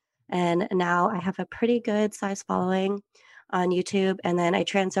bigger. And now I have a pretty good size following on YouTube. And then I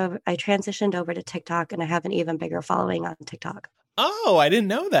transitioned over to TikTok, and I have an even bigger following on TikTok. Oh, I didn't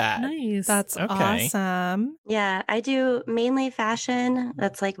know that. Nice. That's awesome. Yeah, I do mainly fashion.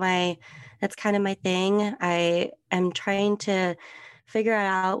 That's kind of my thing. I am trying to figure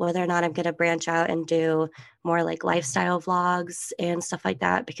out whether or not I'm going to branch out and do more like lifestyle vlogs and stuff like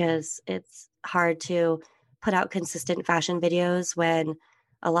that, because it's hard to put out consistent fashion videos when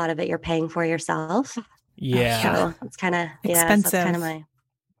a lot of it you're paying for yourself. Yeah. So it's kind of expensive. So that's kind of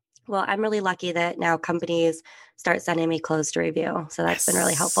well, I'm really lucky that now companies start sending me clothes to review. So that's been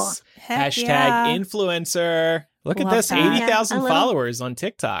really helpful. Heck Hashtag yeah. influencer. Look Love at this, that. 80,000 followers on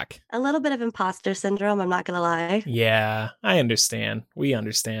TikTok. A little bit of imposter syndrome, I'm not going to lie. Yeah, I understand. We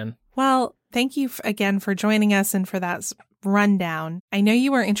understand. Well, thank you again for joining us and for that rundown. I know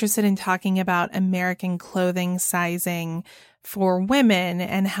you were interested in talking about American clothing sizing for women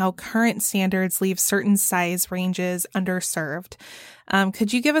and how current standards leave certain size ranges underserved.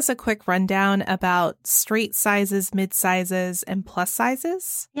 Could you give us a quick rundown about straight sizes, mid sizes, and plus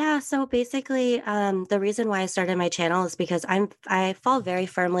sizes? Yeah, so basically, the reason why I started my channel is because I fall very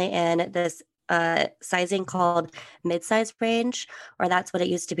firmly in this sizing called mid-size range, or that's what it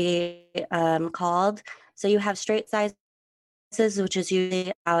used to be called. So you have straight sizes, which is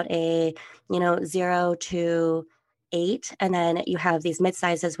usually about a 0 to 8. And then you have these mid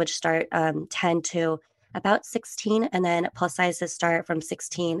sizes, which start 10 to about 16. And then plus sizes start from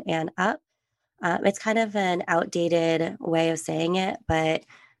 16 and up. It's kind of an outdated way of saying it, but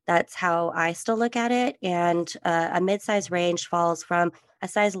that's how I still look at it. And a mid-size range falls from a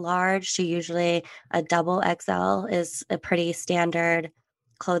size large to usually a double XL is a pretty standard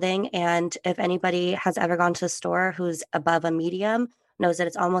clothing. And if anybody has ever gone to a store who's above a medium, knows that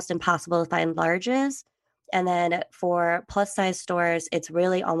it's almost impossible to find larges. And then for plus size stores, it's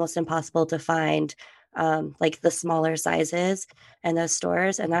really almost impossible to find like the smaller sizes in those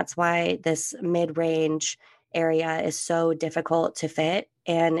stores. And that's why this mid-range area is so difficult to fit.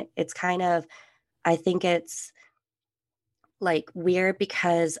 And it's kind of, I think it's like weird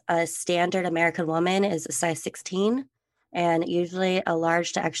because a standard American woman is a size 16 and usually a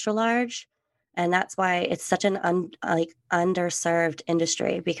large to extra large. And that's why it's such an underserved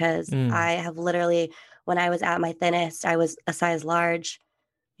industry because I have literally, when I was at my thinnest, I was a size large,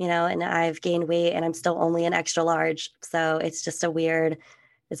 and I've gained weight and I'm still only an extra large. So it's just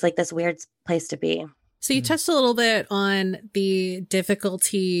it's like this weird place to be. So you touched a little bit on the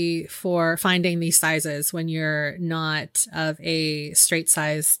difficulty for finding these sizes when you're not of a straight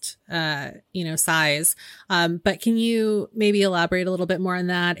sized, size. But can you maybe elaborate a little bit more on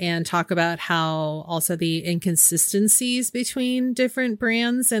that and talk about how also the inconsistencies between different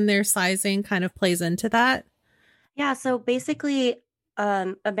brands and their sizing kind of plays into that? Yeah. So basically,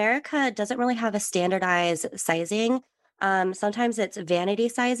 America doesn't really have a standardized sizing. Sometimes it's vanity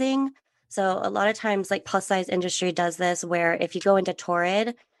sizing. So a lot of times like plus size industry does this where if you go into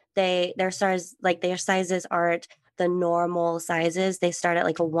Torrid, their sizes aren't the normal sizes. They start at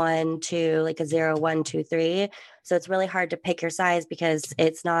like a 1, 2, like a 0, 1, 2, 3. So it's really hard to pick your size because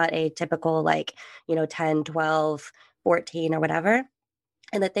it's not a typical 10, 12, 14 or whatever.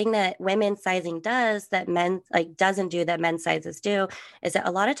 And the thing that women's sizing does that men doesn't do that men's sizes do is that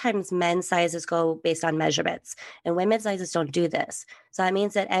a lot of times men's sizes go based on measurements and women's sizes don't do this. So that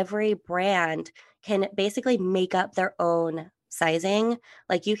means that every brand can basically make up their own sizing.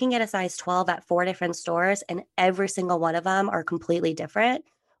 Like you can get a size 12 at 4 different stores and every single one of them are completely different,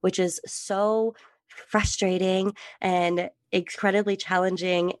 which is so frustrating and incredibly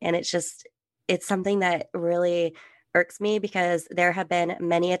challenging. And it's something that really irks me because there have been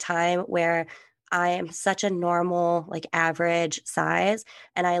many a time where I am such a normal, average size,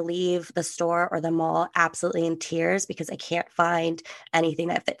 and I leave the store or the mall absolutely in tears because I can't find anything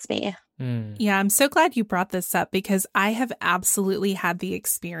that fits me. Yeah, I'm so glad you brought this up because I have absolutely had the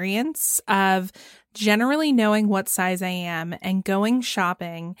experience of generally knowing what size I am and going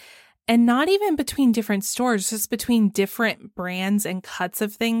shopping. And not even between different stores, just between different brands and cuts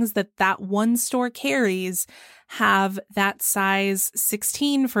of things that one store carries, have that size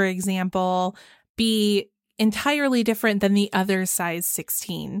 16, for example, be entirely different than the other size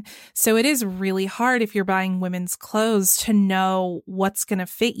 16. So it is really hard if you're buying women's clothes to know what's going to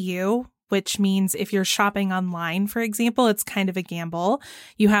fit you, which means if you're shopping online, for example, it's kind of a gamble.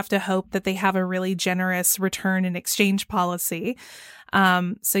 You have to hope that they have a really generous return and exchange policy.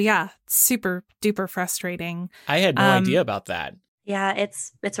 So yeah, super duper frustrating. I had no idea about that. Yeah,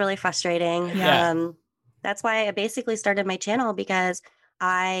 it's really frustrating. Yeah. That's why I basically started my channel because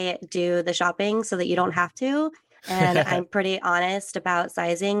I do the shopping so that you don't have to. And I'm pretty honest about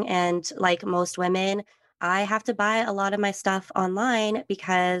sizing. And like most women, I have to buy a lot of my stuff online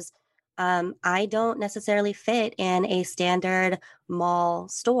because I don't necessarily fit in a standard mall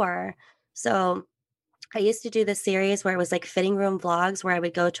store. So I used to do this series where it was like fitting room vlogs where I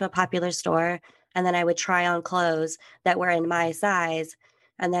would go to a popular store and then I would try on clothes that were in my size.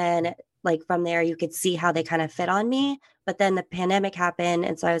 And then from there, you could see how they kind of fit on me. But then the pandemic happened.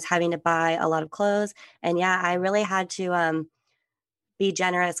 And so I was having to buy a lot of clothes. And yeah, I really had to be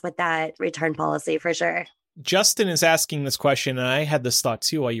generous with that return policy for sure. Justin is asking this question, and I had this thought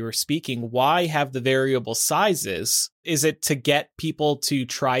too while you were speaking. Why have the variable sizes? Is it to get people to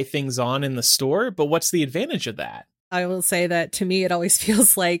try things on in the store? But what's the advantage of that? I will say that to me, it always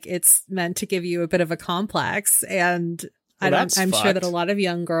feels like it's meant to give you a bit of a complex. And I'm sure that a lot of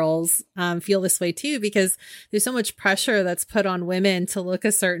young girls feel this way too, because there's so much pressure that's put on women to look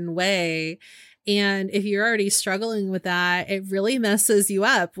a certain way. And if you're already struggling with that, it really messes you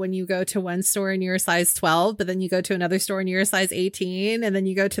up when you go to one store and you're a size 12, but then you go to another store and you're a size 18, and then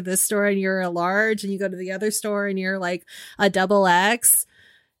you go to this store and you're a large, and you go to the other store and you're like a double X.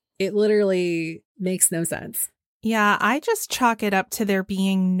 It literally makes no sense. Yeah, I just chalk it up to there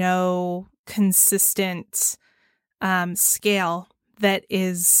being no consistent scale that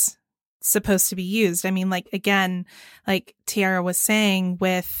is supposed to be used. I mean, again, like Tiara was saying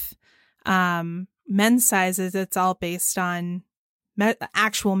with men's sizes, it's all based on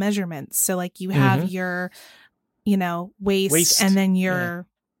actual measurements. So like you have your, waist and then your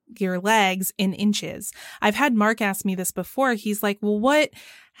legs in inches. I've had Mark ask me this before. He's like, well,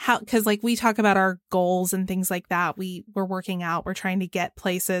 because like we talk about our goals and things like that. We're working out, we're trying to get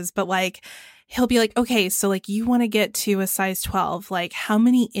places, but like he'll be like, okay, so like you want to get to a size 12, like how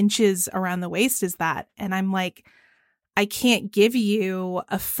many inches around the waist is that? And I'm like, I can't give you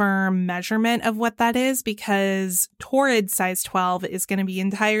a firm measurement of what that is because Torrid size 12 is going to be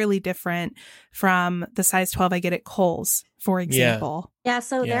entirely different from the size 12 I get at Kohl's, for example. Yeah.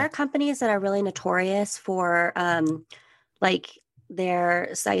 So there are companies that are really notorious for like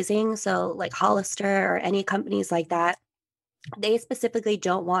their sizing. So like Hollister or any companies like that, they specifically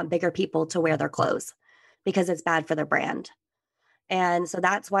don't want bigger people to wear their clothes because it's bad for their brand. And so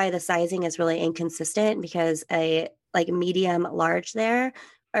that's why the sizing is really inconsistent because a like medium large there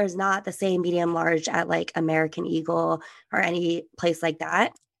is not the same medium large at like American Eagle or any place like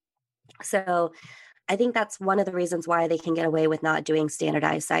that. So I think that's one of the reasons why they can get away with not doing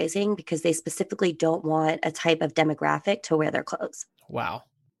standardized sizing because they specifically don't want a type of demographic to wear their clothes. Wow.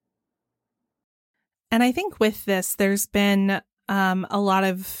 And I think with this, there's been a lot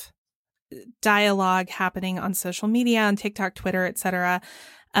of dialogue happening on social media, on TikTok, Twitter, etc.,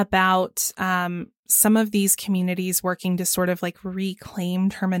 about some of these communities working to sort of like reclaim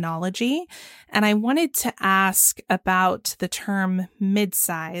terminology. And I wanted to ask about the term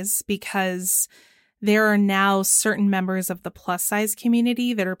mid-size because there are now certain members of the plus size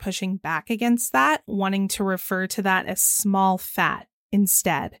community that are pushing back against that, wanting to refer to that as small fat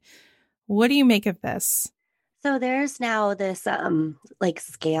instead. What do you make of this? So there's now this like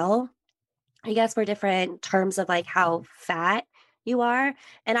scale, I guess, for different terms of like how fat you are.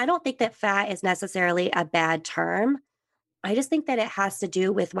 And I don't think that fat is necessarily a bad term. I just think that it has to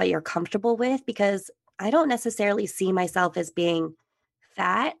do with what you're comfortable with because I don't necessarily see myself as being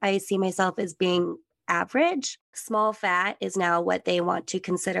fat. I see myself as being average. Small fat is now what they want to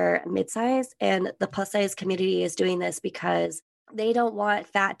consider mid-size. And the plus size community is doing this because they don't want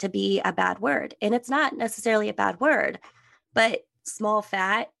fat to be a bad word. And it's not necessarily a bad word, but small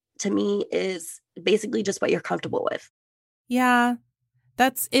fat to me is basically just what you're comfortable with. Yeah,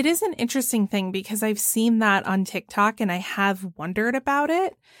 it is an interesting thing because I've seen that on TikTok and I have wondered about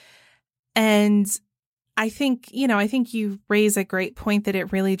it. And I think you raise a great point that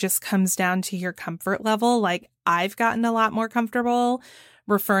it really just comes down to your comfort level. Like I've gotten a lot more comfortable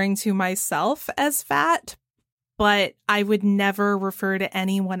referring to myself as fat, but I would never refer to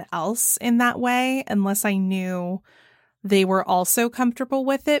anyone else in that way unless I knew they were also comfortable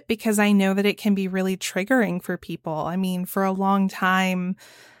with it, because I know that it can be really triggering for people. I mean, for a long time,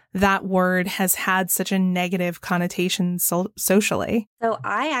 that word has had such a negative connotation socially. So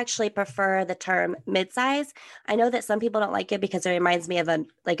I actually prefer the term mid-size. I know that some people don't like it because it reminds me of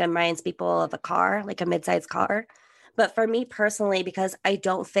it reminds people of a car, like a mid-size car. But for me personally, because I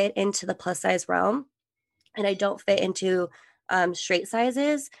don't fit into the plus size realm and I don't fit into straight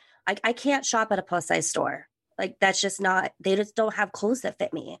sizes, I can't shop at a plus size store. Like that's just not, they just don't have clothes that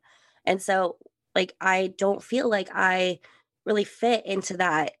fit me. And so like, I don't feel like I really fit into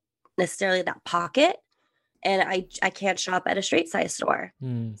that necessarily that pocket. And I can't shop at a straight size store.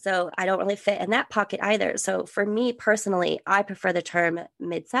 So I don't really fit in that pocket either. So for me personally, I prefer the term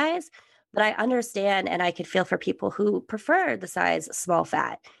mid-size, but I understand and I could feel for people who prefer the size small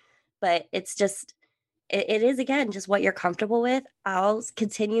fat. But it's just, it is, again, just what you're comfortable with. I'll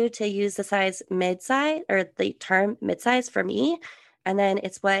continue to use the size mid-size or the term mid-size for me. And then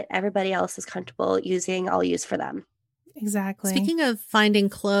it's what everybody else is comfortable using, I'll use for them. Exactly. Speaking of finding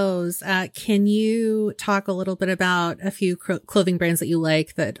clothes, can you talk a little bit about a few clothing brands that you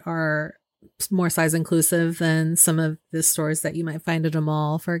like that are more size inclusive than some of the stores that you might find at a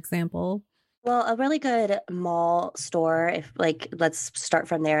mall, for example? Well, a really good mall store, if like, let's start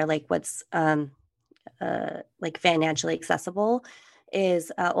from there, like what's like financially accessible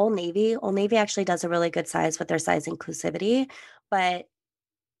is Old Navy. Old Navy actually does a really good size with their size inclusivity, but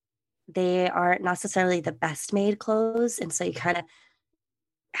they aren't necessarily the best made clothes. And so you kind of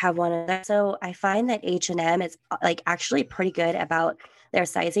have one of them. So I find that H&M is like actually pretty good about their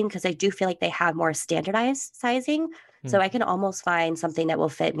sizing because I do feel like they have more standardized sizing. So I can almost find something that will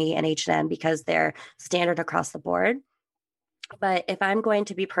fit me in H&M because they're standard across the board. But if I'm going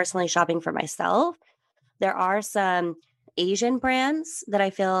to be personally shopping for myself, there are some Asian brands that I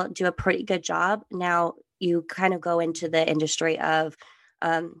feel do a pretty good job. Now, you kind of go into the industry of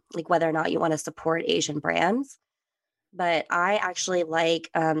like whether or not you want to support Asian brands. But I actually like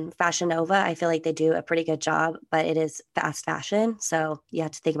Fashion Nova. I feel like they do a pretty good job, but it is fast fashion. So you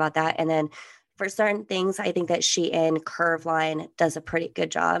have to think about that. And then For certain things, I think that Shein Curve line does a pretty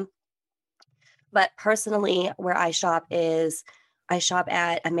good job. But personally, where I shop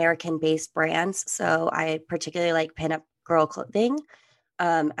at American-based brands. So I particularly like pinup girl clothing.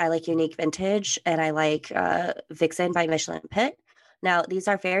 I like Unique Vintage, and I like Vixen by Michelin Pit. Now, these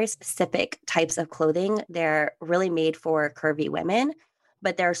are very specific types of clothing. They're really made for curvy women,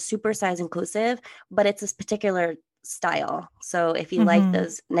 but they're super size inclusive, but it's this particular style. So if you like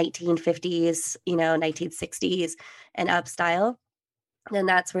those 1950s, 1960s and up style, then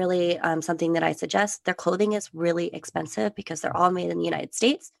that's really something that I suggest. Their clothing is really expensive because they're all made in the United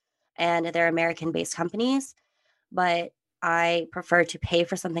States and they're American-based companies. But I prefer to pay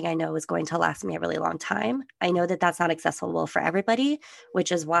for something I know is going to last me a really long time. I know that that's not accessible for everybody,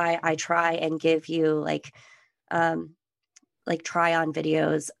 which is why I try and give you like try on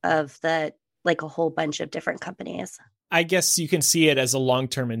videos of a whole bunch of different companies. I guess you can see it as a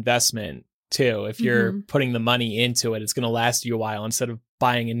long-term investment too. If you're putting the money into it, it's going to last you a while instead of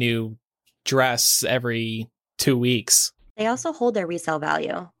buying a new dress every 2 weeks. They also hold their resale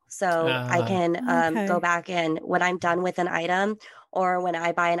value. So I can go back and when I'm done with an item, or when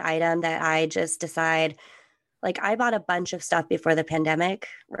I buy an item that I just decide, like I bought a bunch of stuff before the pandemic,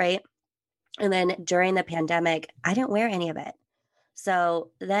 right? And then during the pandemic, I didn't wear any of it. So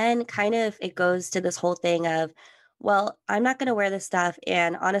then kind of it goes to this whole thing of, well, I'm not going to wear this stuff.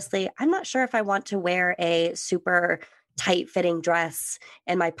 And honestly, I'm not sure if I want to wear a super tight fitting dress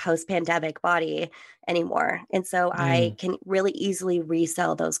in my post-pandemic body anymore. And so I can really easily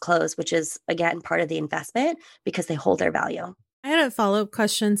resell those clothes, which is, again, part of the investment because they hold their value. I had a follow-up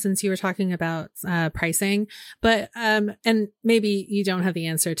question since you were talking about pricing, but and maybe you don't have the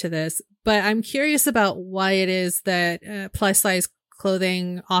answer to this, but I'm curious about why it is that plus size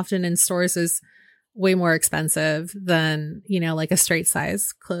clothing often in stores is way more expensive than, like a straight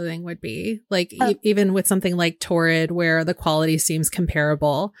size clothing would be. Like even with something like Torrid, where the quality seems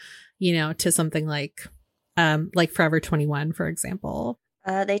comparable, to something like Forever 21, for example.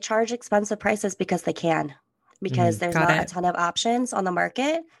 They charge expensive prices because they can, because there's not a ton of options on the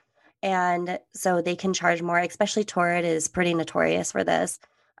market. And so they can charge more, especially Torrid is pretty notorious for this.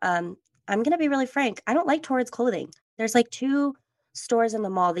 I'm going to be really frank. I don't like Torrid's clothing. There's like 2 stores in the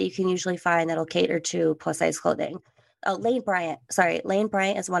mall that you can usually find that'll cater to plus size clothing. Lane Bryant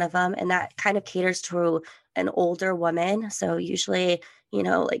is one of them. And that kind of caters to an older woman. So usually,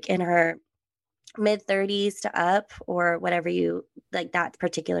 like in her mid 30s to up or whatever you like that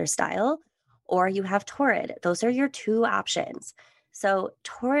particular style, or you have Torrid. Those are your 2 options. So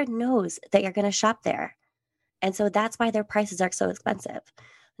Torrid knows that you're going to shop there. And so that's why their prices are so expensive.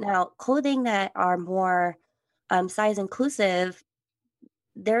 Now, clothing that are more size inclusive,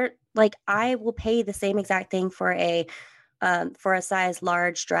 they're like, I will pay the same exact thing for a size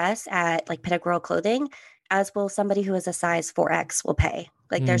large dress at like Pinup Girl Clothing as will somebody who is a size 4X will pay.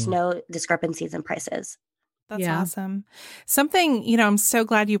 Like there's no discrepancies in prices. That's awesome. Something, I'm so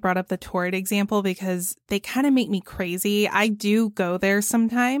glad you brought up the Torrid example because they kind of make me crazy. I do go there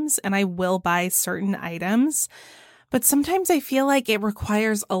sometimes and I will buy certain items, but sometimes I feel like it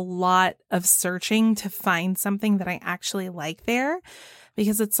requires a lot of searching to find something that I actually like there.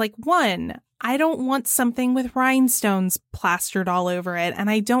 Because it's like, one, I don't want something with rhinestones plastered all over it. And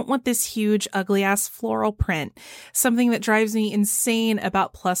I don't want this huge, ugly ass floral print. Something that drives me insane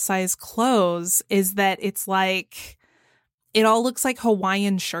about plus size clothes is that it's like, it all looks like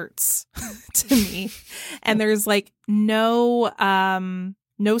Hawaiian shirts to me. And there's like no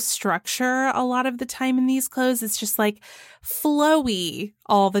structure a lot of the time in these clothes. It's just like flowy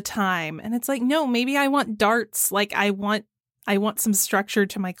all the time. And it's like, no, maybe I want darts. Like I want some structure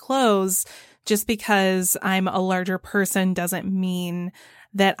to my clothes. Just because I'm a larger person doesn't mean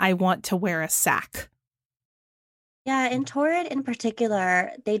that I want to wear a sack. Yeah, in Torrid in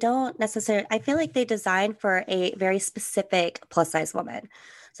particular, they don't necessarily, I feel like they design for a very specific plus size woman.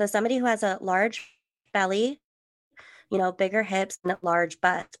 So somebody who has a large belly, bigger hips and a large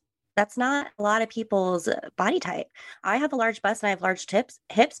butt. That's not a lot of people's body type. I have a large bust and I have large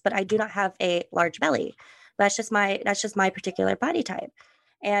hips, but I do not have a large belly. That's just my particular body type.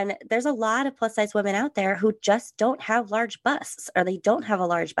 And there's a lot of plus size women out there who just don't have large busts or they don't have a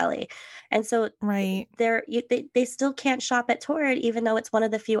large belly. And so they still can't shop at Torrid, even though it's one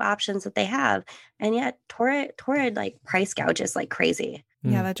of the few options that they have. And yet Torrid like price gouges like crazy.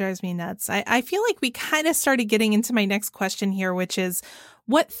 Yeah, that drives me nuts. I feel like we kind of started getting into my next question here, which is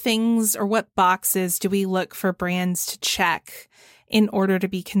what things or what boxes do we look for brands to check in order to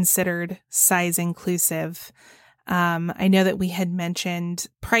be considered size inclusive? I know that we had mentioned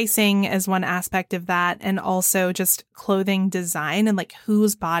pricing as one aspect of that, and also just clothing design and like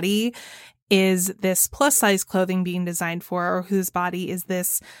whose body is this plus size clothing being designed for, or whose body is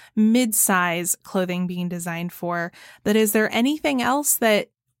this mid-size clothing being designed for. But is there anything else that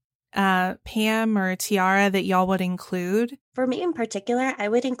Pam or Tiara that y'all would include? For me in particular, I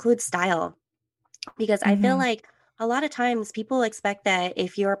would include style, because I feel like a lot of times people expect that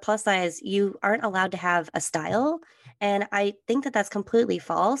if you're plus size, you aren't allowed to have a style. And I think that that's completely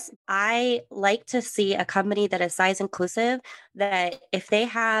false. I like to see a company that is size inclusive, that if they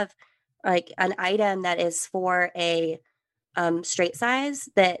have like an item that is for a straight size,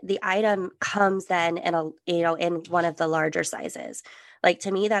 that the item comes then in a, you know, in one of the larger sizes. Like,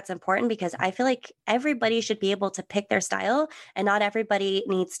 to me, that's important, because I feel like everybody should be able to pick their style, and not everybody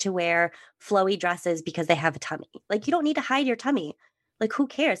needs to wear flowy dresses because they have a tummy. Like, you don't need to hide your tummy. Like, who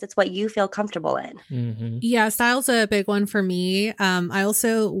cares? It's what you feel comfortable in. Mm-hmm. Yeah, style's a big one for me. I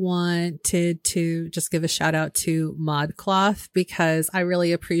also wanted to just give a shout out to ModCloth, because I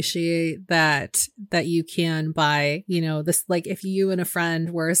really appreciate that you can buy, you know, this, like if you and a friend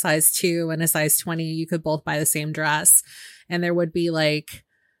were a size 2 and a size 20, you could both buy the same dress, and there would be like,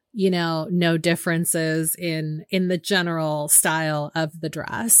 you know, no differences in the general style of the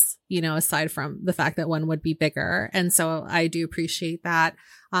dress, you know, aside from the fact that one would be bigger. And so I do appreciate that.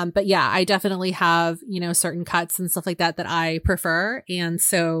 But yeah, I definitely have, you know, certain cuts and stuff like that I prefer. And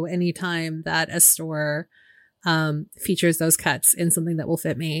so anytime that a store features those cuts in something that will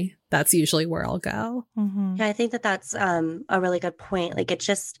fit me, that's usually where I'll go. Mm-hmm. Yeah, I think that that's a really good point. Like, it's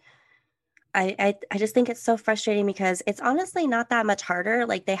just, I just think it's so frustrating, because it's honestly not that much harder.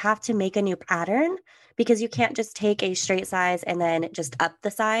 Like, they have to make a new pattern, because you can't just take a straight size and then just up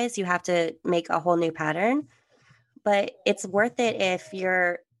the size. You have to make a whole new pattern. But it's worth it if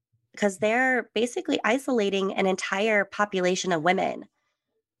you're, because they're basically isolating an entire population of women.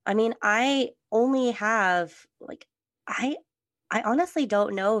 I mean, I only have like, I honestly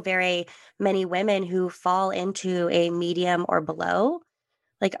don't know very many women who fall into a medium or below.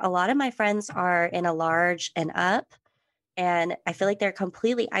 Like, a lot of my friends are in a large and up, and I feel like they're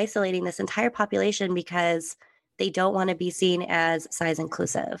completely isolating this entire population because they don't want to be seen as size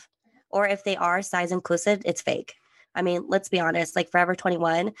inclusive. Or if they are size inclusive, it's fake. I mean, let's be honest, like Forever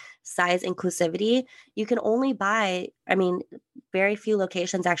 21, size inclusivity, you can only buy, I mean, very few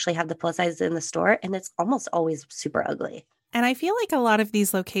locations actually have the plus size in the store, and it's almost always super ugly. And I feel like a lot of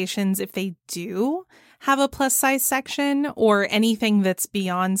these locations, if they do have a plus size section or anything that's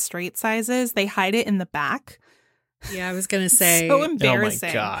beyond straight sizes, they hide it in the back. Yeah, I was going to say. So embarrassing.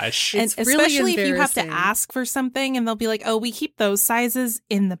 Oh my gosh. And It's especially really if you have to embarrassing. ask for something and they'll be like, oh, we keep those sizes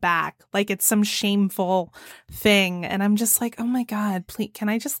in the back. Like, it's some shameful thing. And I'm just like, oh my God, please, can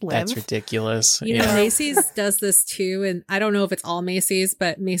I just live? That's ridiculous. You know, Macy's does this too. And I don't know if it's all Macy's,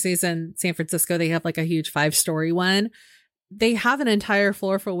 but Macy's in San Francisco, they have like a huge 5-story one. They have an entire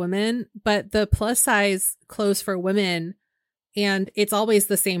floor for women, but the plus size clothes for women, and it's always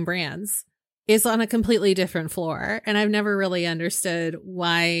the same brands, is on a completely different floor. And I've never really understood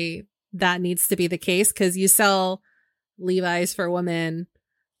why that needs to be the case, because you sell Levi's for women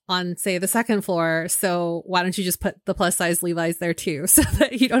on, say, the second floor. So why don't you just put the plus size Levi's there too, so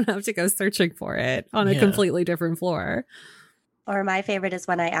that you don't have to go searching for it on a completely different floor? Or my favorite is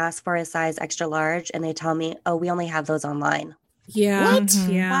when I ask for a size extra large and they tell me, oh, we only have those online. Yeah. What?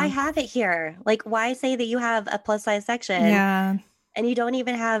 Mhm. Yeah. Why have it here? Like, why say that you have a plus size section Yeah. and you don't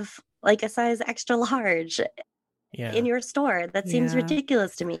even have like a size extra large in your store? That seems Yeah.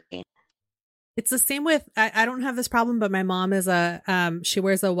 ridiculous to me. It's the same with, I don't have this problem, but my mom is she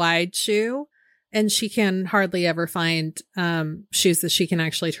wears a wide shoe, and she can hardly ever find shoes that she can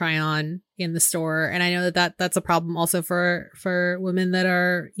actually try on in the store. And I know that's a problem also for women that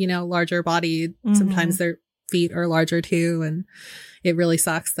are, you know, larger bodied. Mhm. Sometimes their feet are larger too. And it really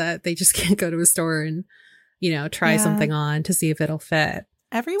sucks that they just can't go to a store and, you know, try something on to see if it'll fit.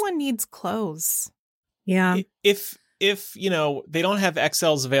 Everyone needs clothes. Yeah. If you know, they don't have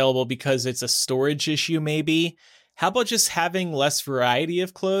XLs available because it's a storage issue, maybe, how about just having less variety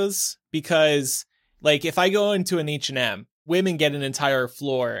of clothes? Because, like, if I go into an H&M, women get an entire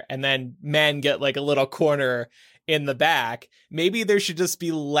floor and then men get like a little corner in the back. Maybe there should just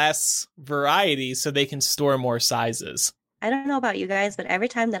be less variety so they can store more sizes. I don't know about you guys, but every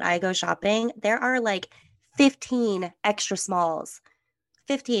time that I go shopping, there are like 15 extra smalls.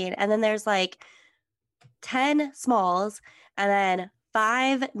 15. And then there's like 10 smalls and then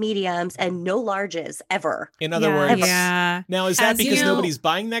 5 mediums and no larges ever. In other words, Yeah. now is that As you because know- nobody's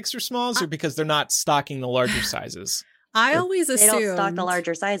buying the extra smalls or because they're not stocking the larger sizes? I always They assumed don't stock the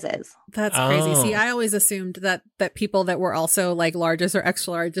larger sizes. That's crazy. Oh. See, I always assumed that people that were also like larges or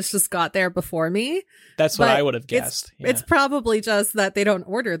extra larges just got there before me. That's what But I would have guessed. It's probably just that they don't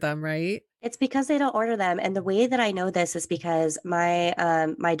order them, right? It's because they don't order them. And the way that I know this is because my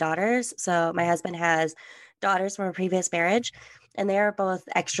daughters, so my husband has daughters from a previous marriage, and they are both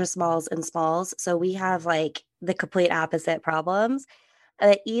extra smalls and smalls. So we have like the complete opposite problems.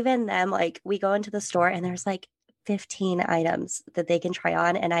 Even them, like we go into the store and there's like 15 items that they can try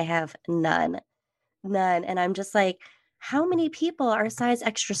on, and I have none. None. And I'm just like, how many people are size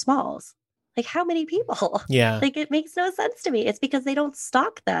extra smalls? Like, how many people? Yeah. Like, it makes no sense to me. It's because they don't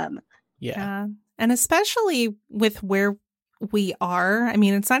stock them. Yeah. And especially with where we are, I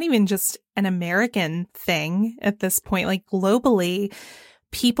mean, it's not even just an American thing at this point. Like, globally,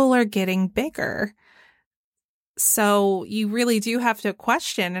 people are getting bigger. So you really do have to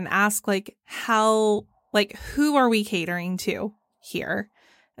question and ask, like, how, like, who are we catering to here?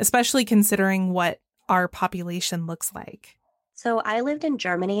 Especially considering what our population looks like. So I lived in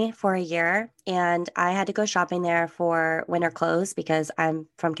Germany for a year, and I had to go shopping there for winter clothes because I'm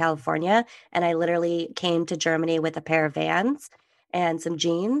from California, and I literally came to Germany with a pair of Vans and some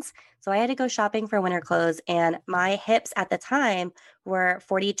jeans. So I had to go shopping for winter clothes, and my hips at the time were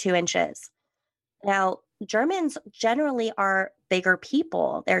 42 inches. Now, Germans generally are bigger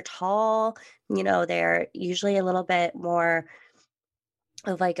people. They're tall, they're usually a little bit more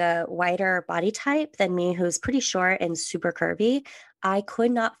of like a wider body type than me, who's pretty short and super curvy. I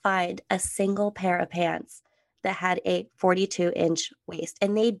could not find a single pair of pants that had a 42-inch waist.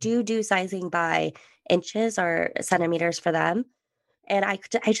 And they do sizing by inches or centimeters for them. And I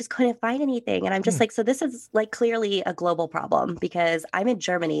just couldn't find anything. And I'm just like, so this is like clearly a global problem because I'm in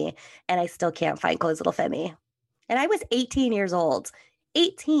Germany and I still can't find clothes that'll fit me. And I was 18 years old,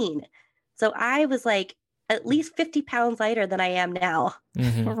 18. So I was like at least 50 pounds lighter than I am now.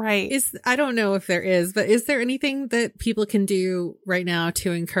 Mm-hmm. Right. I don't know if there is, but is there anything that people can do right now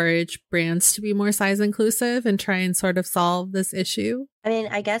to encourage brands to be more size inclusive and try and sort of solve this issue? I mean,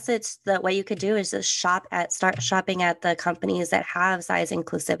 I guess it's that what you could do is just start shopping at the companies that have size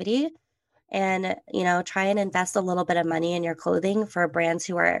inclusivity and, try and invest a little bit of money in your clothing for brands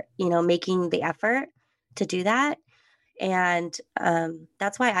who are, making the effort to do that. And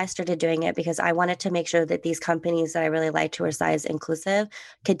that's why I started doing it, because I wanted to make sure that these companies that I really liked who are size inclusive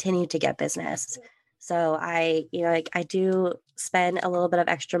continue to get business. So I do spend a little bit of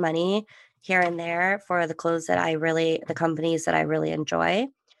extra money here and there for the the companies that I really enjoy.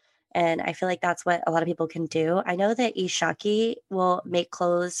 And I feel like that's what a lot of people can do. I know that Ishaki will make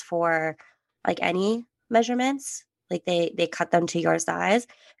clothes for like any measurements. Like they cut them to your size,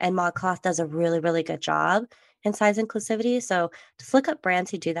 and ModCloth does a really, really good job in size inclusivity. So just look up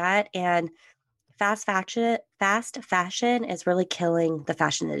brands who do that. And fast fashion is really killing the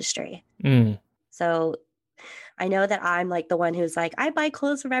fashion industry. So I know that I'm like the one who's like, I buy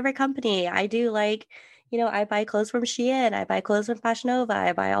clothes from every company. I do like, I buy clothes from Shein. I buy clothes from Fashion Nova.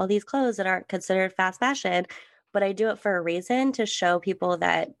 I buy all these clothes that aren't considered fast fashion, but I do it for a reason, to show people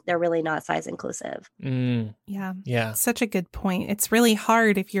that they're really not size inclusive. Yeah. Such a good point. It's really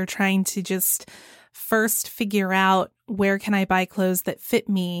hard if you're trying to just first figure out where can I buy clothes that fit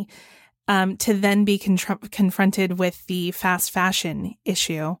me, to then be confronted with the fast fashion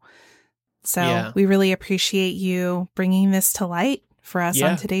issue. So we really appreciate you bringing this to light for us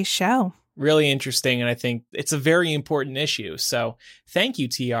on today's show. Really interesting. And I think it's a very important issue. So thank you,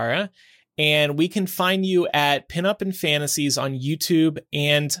 Tiara. And we can find you at Pinup and Fantasies on YouTube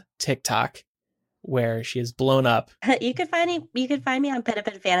and TikTok, where she is blown up. You can find me on Pinup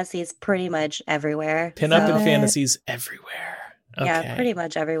and Fantasies pretty much everywhere. Pinup and Fantasies everywhere. Okay. Yeah, pretty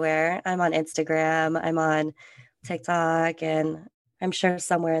much everywhere. I'm on Instagram, I'm on TikTok, and I'm sure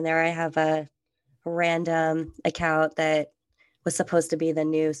somewhere in there I have a random account that was supposed to be the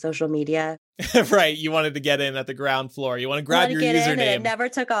new social media. Right. You wanted to get in at the ground floor. You want to grab your username. And it never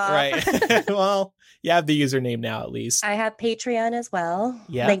took off. Right. Well, you have the username now, at least. I have Patreon as well.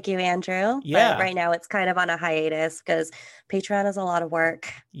 Yeah. Thank you, Andrew. Yeah. But right now it's kind of on a hiatus because Patreon is a lot of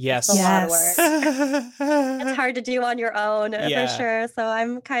work. Yes. It's a lot of work. It's hard to do on your own for sure. So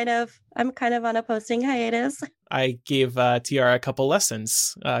I'm kind of on a posting hiatus. I gave Tiara a couple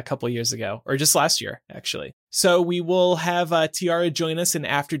lessons a couple years ago, or just last year, actually. So we will have Tiara join us in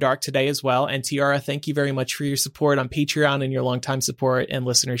After Dark today as well. And Tiara, thank you very much for your support on Patreon and your longtime support and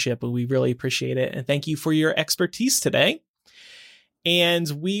listenership. We really appreciate it. And thank you for your expertise today. And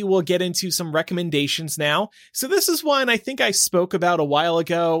we will get into some recommendations now. So this is one I think I spoke about a while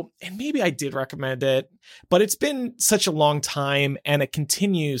ago, and maybe I did recommend it, but it's been such a long time and it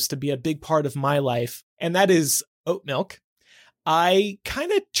continues to be a big part of my life. And that is oat milk. I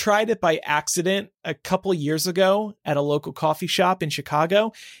kind of tried it by accident a couple years ago at a local coffee shop in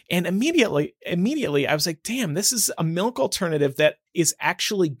Chicago. And immediately I was like, damn, this is a milk alternative that is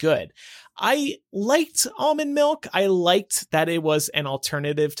actually good. I liked almond milk. I liked that it was an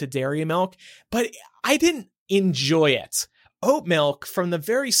alternative to dairy milk, but I didn't enjoy it. Oat milk, from the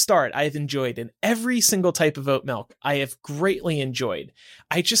very start, I've enjoyed, and every single type of oat milk I have greatly enjoyed.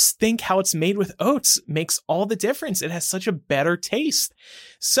 I just think how it's made with oats makes all the difference. It has such a better taste.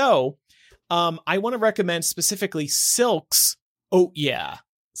 So I want to recommend specifically Silk's Oat Yeah.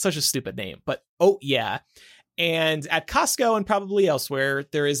 Such a stupid name, but Oat Yeah. And at Costco and probably elsewhere,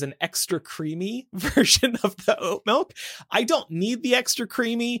 there is an extra creamy version of the oat milk. I don't need the extra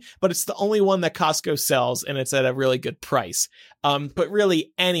creamy, but it's the only one that Costco sells, and it's at a really good price. But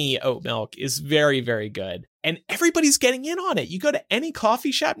really, any oat milk is very, very good. And everybody's getting in on it. You go to any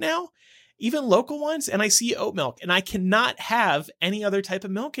coffee shop now, even local ones, and I see oat milk, and I cannot have any other type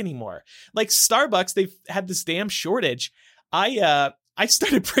of milk anymore. Like Starbucks, they've had this damn shortage. I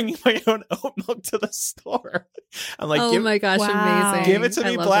started bringing my own oat milk to the store. I'm like, oh my gosh, wow. Amazing. Give it to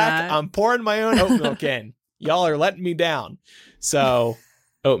me black. That. I'm pouring my own oat milk in. Y'all are letting me down. So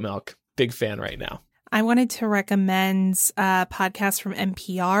oat milk, big fan right now. I wanted to recommend a podcast from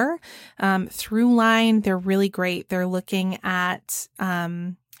NPR, Throughline. They're really great. They're looking at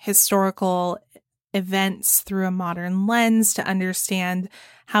historical events through a modern lens to understand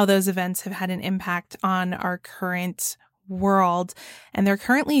how those events have had an impact on our current world. And they're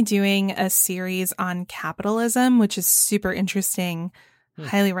currently doing a series on capitalism, which is super interesting.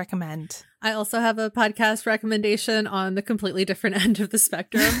 Highly recommend. I also have a podcast recommendation on the completely different end of the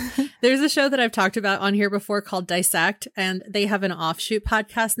spectrum. There's a show that I've talked about on here before called Dissect, and they have an offshoot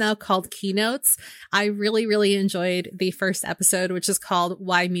podcast now called Keynotes. I really, really enjoyed the first episode, which is called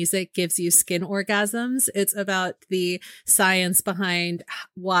Why Music Gives You Skin Orgasms. It's about the science behind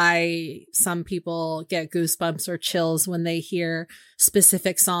why some people get goosebumps or chills when they hear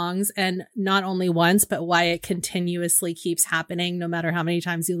specific songs, and not only once, but why it continuously keeps happening no matter how many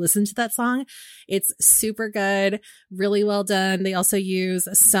times you listen to that song. It's super good, really well done. They also use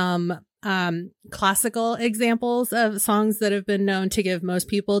some classical examples of songs that have been known to give most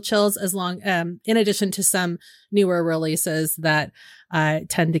people chills, in addition to some newer releases that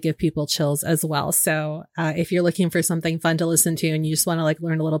tend to give people chills as well. So if you're looking for something fun to listen to and you just want to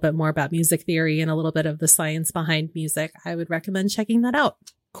learn a little bit more about music theory and a little bit of the science behind music, I would recommend checking that out.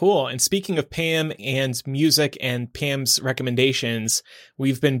 Cool. And speaking of Pam and music and Pam's recommendations,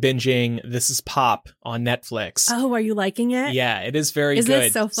 we've been binging This Is Pop on Netflix. Oh, are you liking it? Yeah, it is very good. Isn't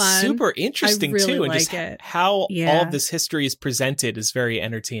it so fun? Super interesting, really too. Like and just it. how all of this history is presented is very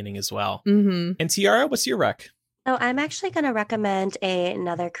entertaining as well. Mm-hmm. And Tiara, what's your rec? So I'm actually going to recommend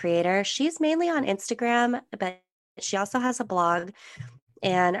another creator. She's mainly on Instagram, but she also has a blog.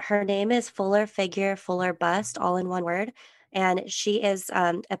 And her name is Fuller Figure, Fuller Bust, all in one word. And she is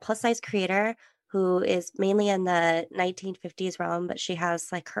a plus-size creator who is mainly in the 1950s realm, but she has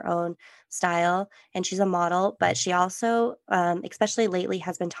her own style, and she's a model. But she also, especially lately,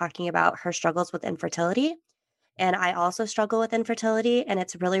 has been talking about her struggles with infertility. And I also struggle with infertility, and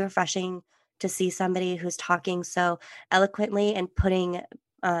it's really refreshing to see somebody who's talking so eloquently and putting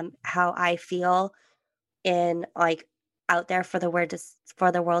how I feel in out there for the world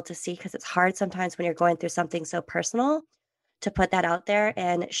to see, because it's hard sometimes when you're going through something so personal to put that out there.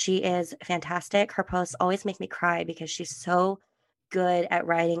 And she is fantastic. Her posts always make me cry because she's so good at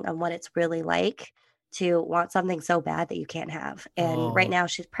writing on what it's really like to want something so bad that you can't have. And right now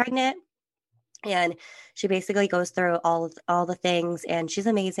she's pregnant, and she basically goes through all the things, and she's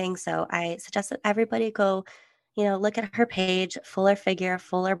amazing. So I suggest that everybody go, look at her page, Fuller Figure,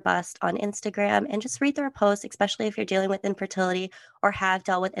 Fuller Bust on Instagram, and just read through her posts, especially if you're dealing with infertility or have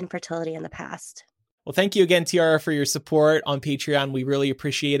dealt with infertility in the past. Well, thank you again, Tiara, for your support on Patreon. We really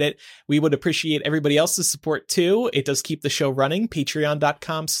appreciate it. We would appreciate everybody else's support too. It does keep the show running.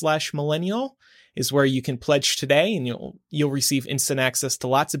 Patreon.com/millennial is where you can pledge today, and you'll receive instant access to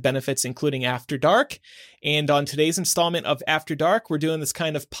lots of benefits, including After Dark. And on today's installment of After Dark, we're doing this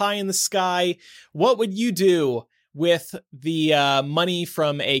kind of pie in the sky. What would you do with the money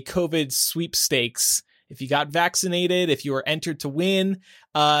from a COVID sweepstakes if you got vaccinated, if you were entered to win?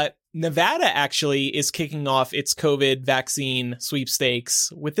 Nevada actually is kicking off its COVID vaccine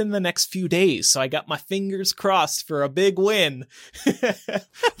sweepstakes within the next few days. So I got my fingers crossed for a big win.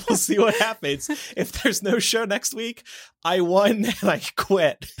 We'll see what happens. If there's no show next week, I won and I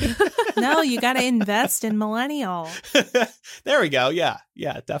quit. No, you got to invest in Millennial. There we go. Yeah,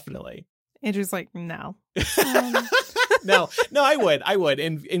 definitely. Andrew's like, no. No, I would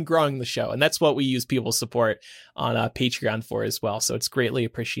in growing the show. And that's what we use people's support on Patreon for as well. So it's greatly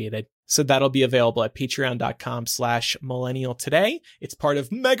appreciated. So that'll be available at patreon.com/millennial today. It's part of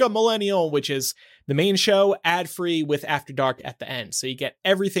Mega Millennial, which is the main show, ad-free with After Dark at the end. So you get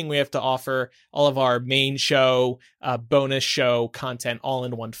everything we have to offer, all of our main show, bonus show content, all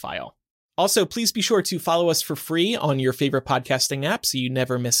in one file. Also, please be sure to follow us for free on your favorite podcasting app so you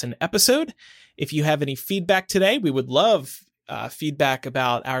never miss an episode. If you have any feedback today, we would love feedback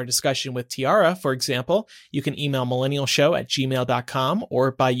about our discussion with Tiara, for example. You can email millennialshow@gmail.com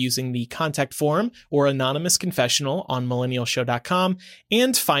or by using the contact form or anonymous confessional on millennialshow.com.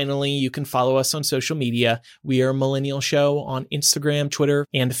 And finally, you can follow us on social media. We are Millennial Show on Instagram, Twitter,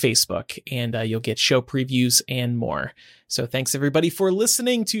 and Facebook, and you'll get show previews and more. So thanks everybody for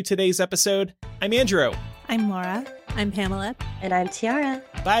listening to today's episode. I'm Andrew. I'm Laura. I'm Pamela. And I'm Tiara.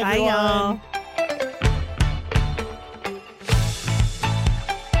 Bye everyone. Bye, y'all.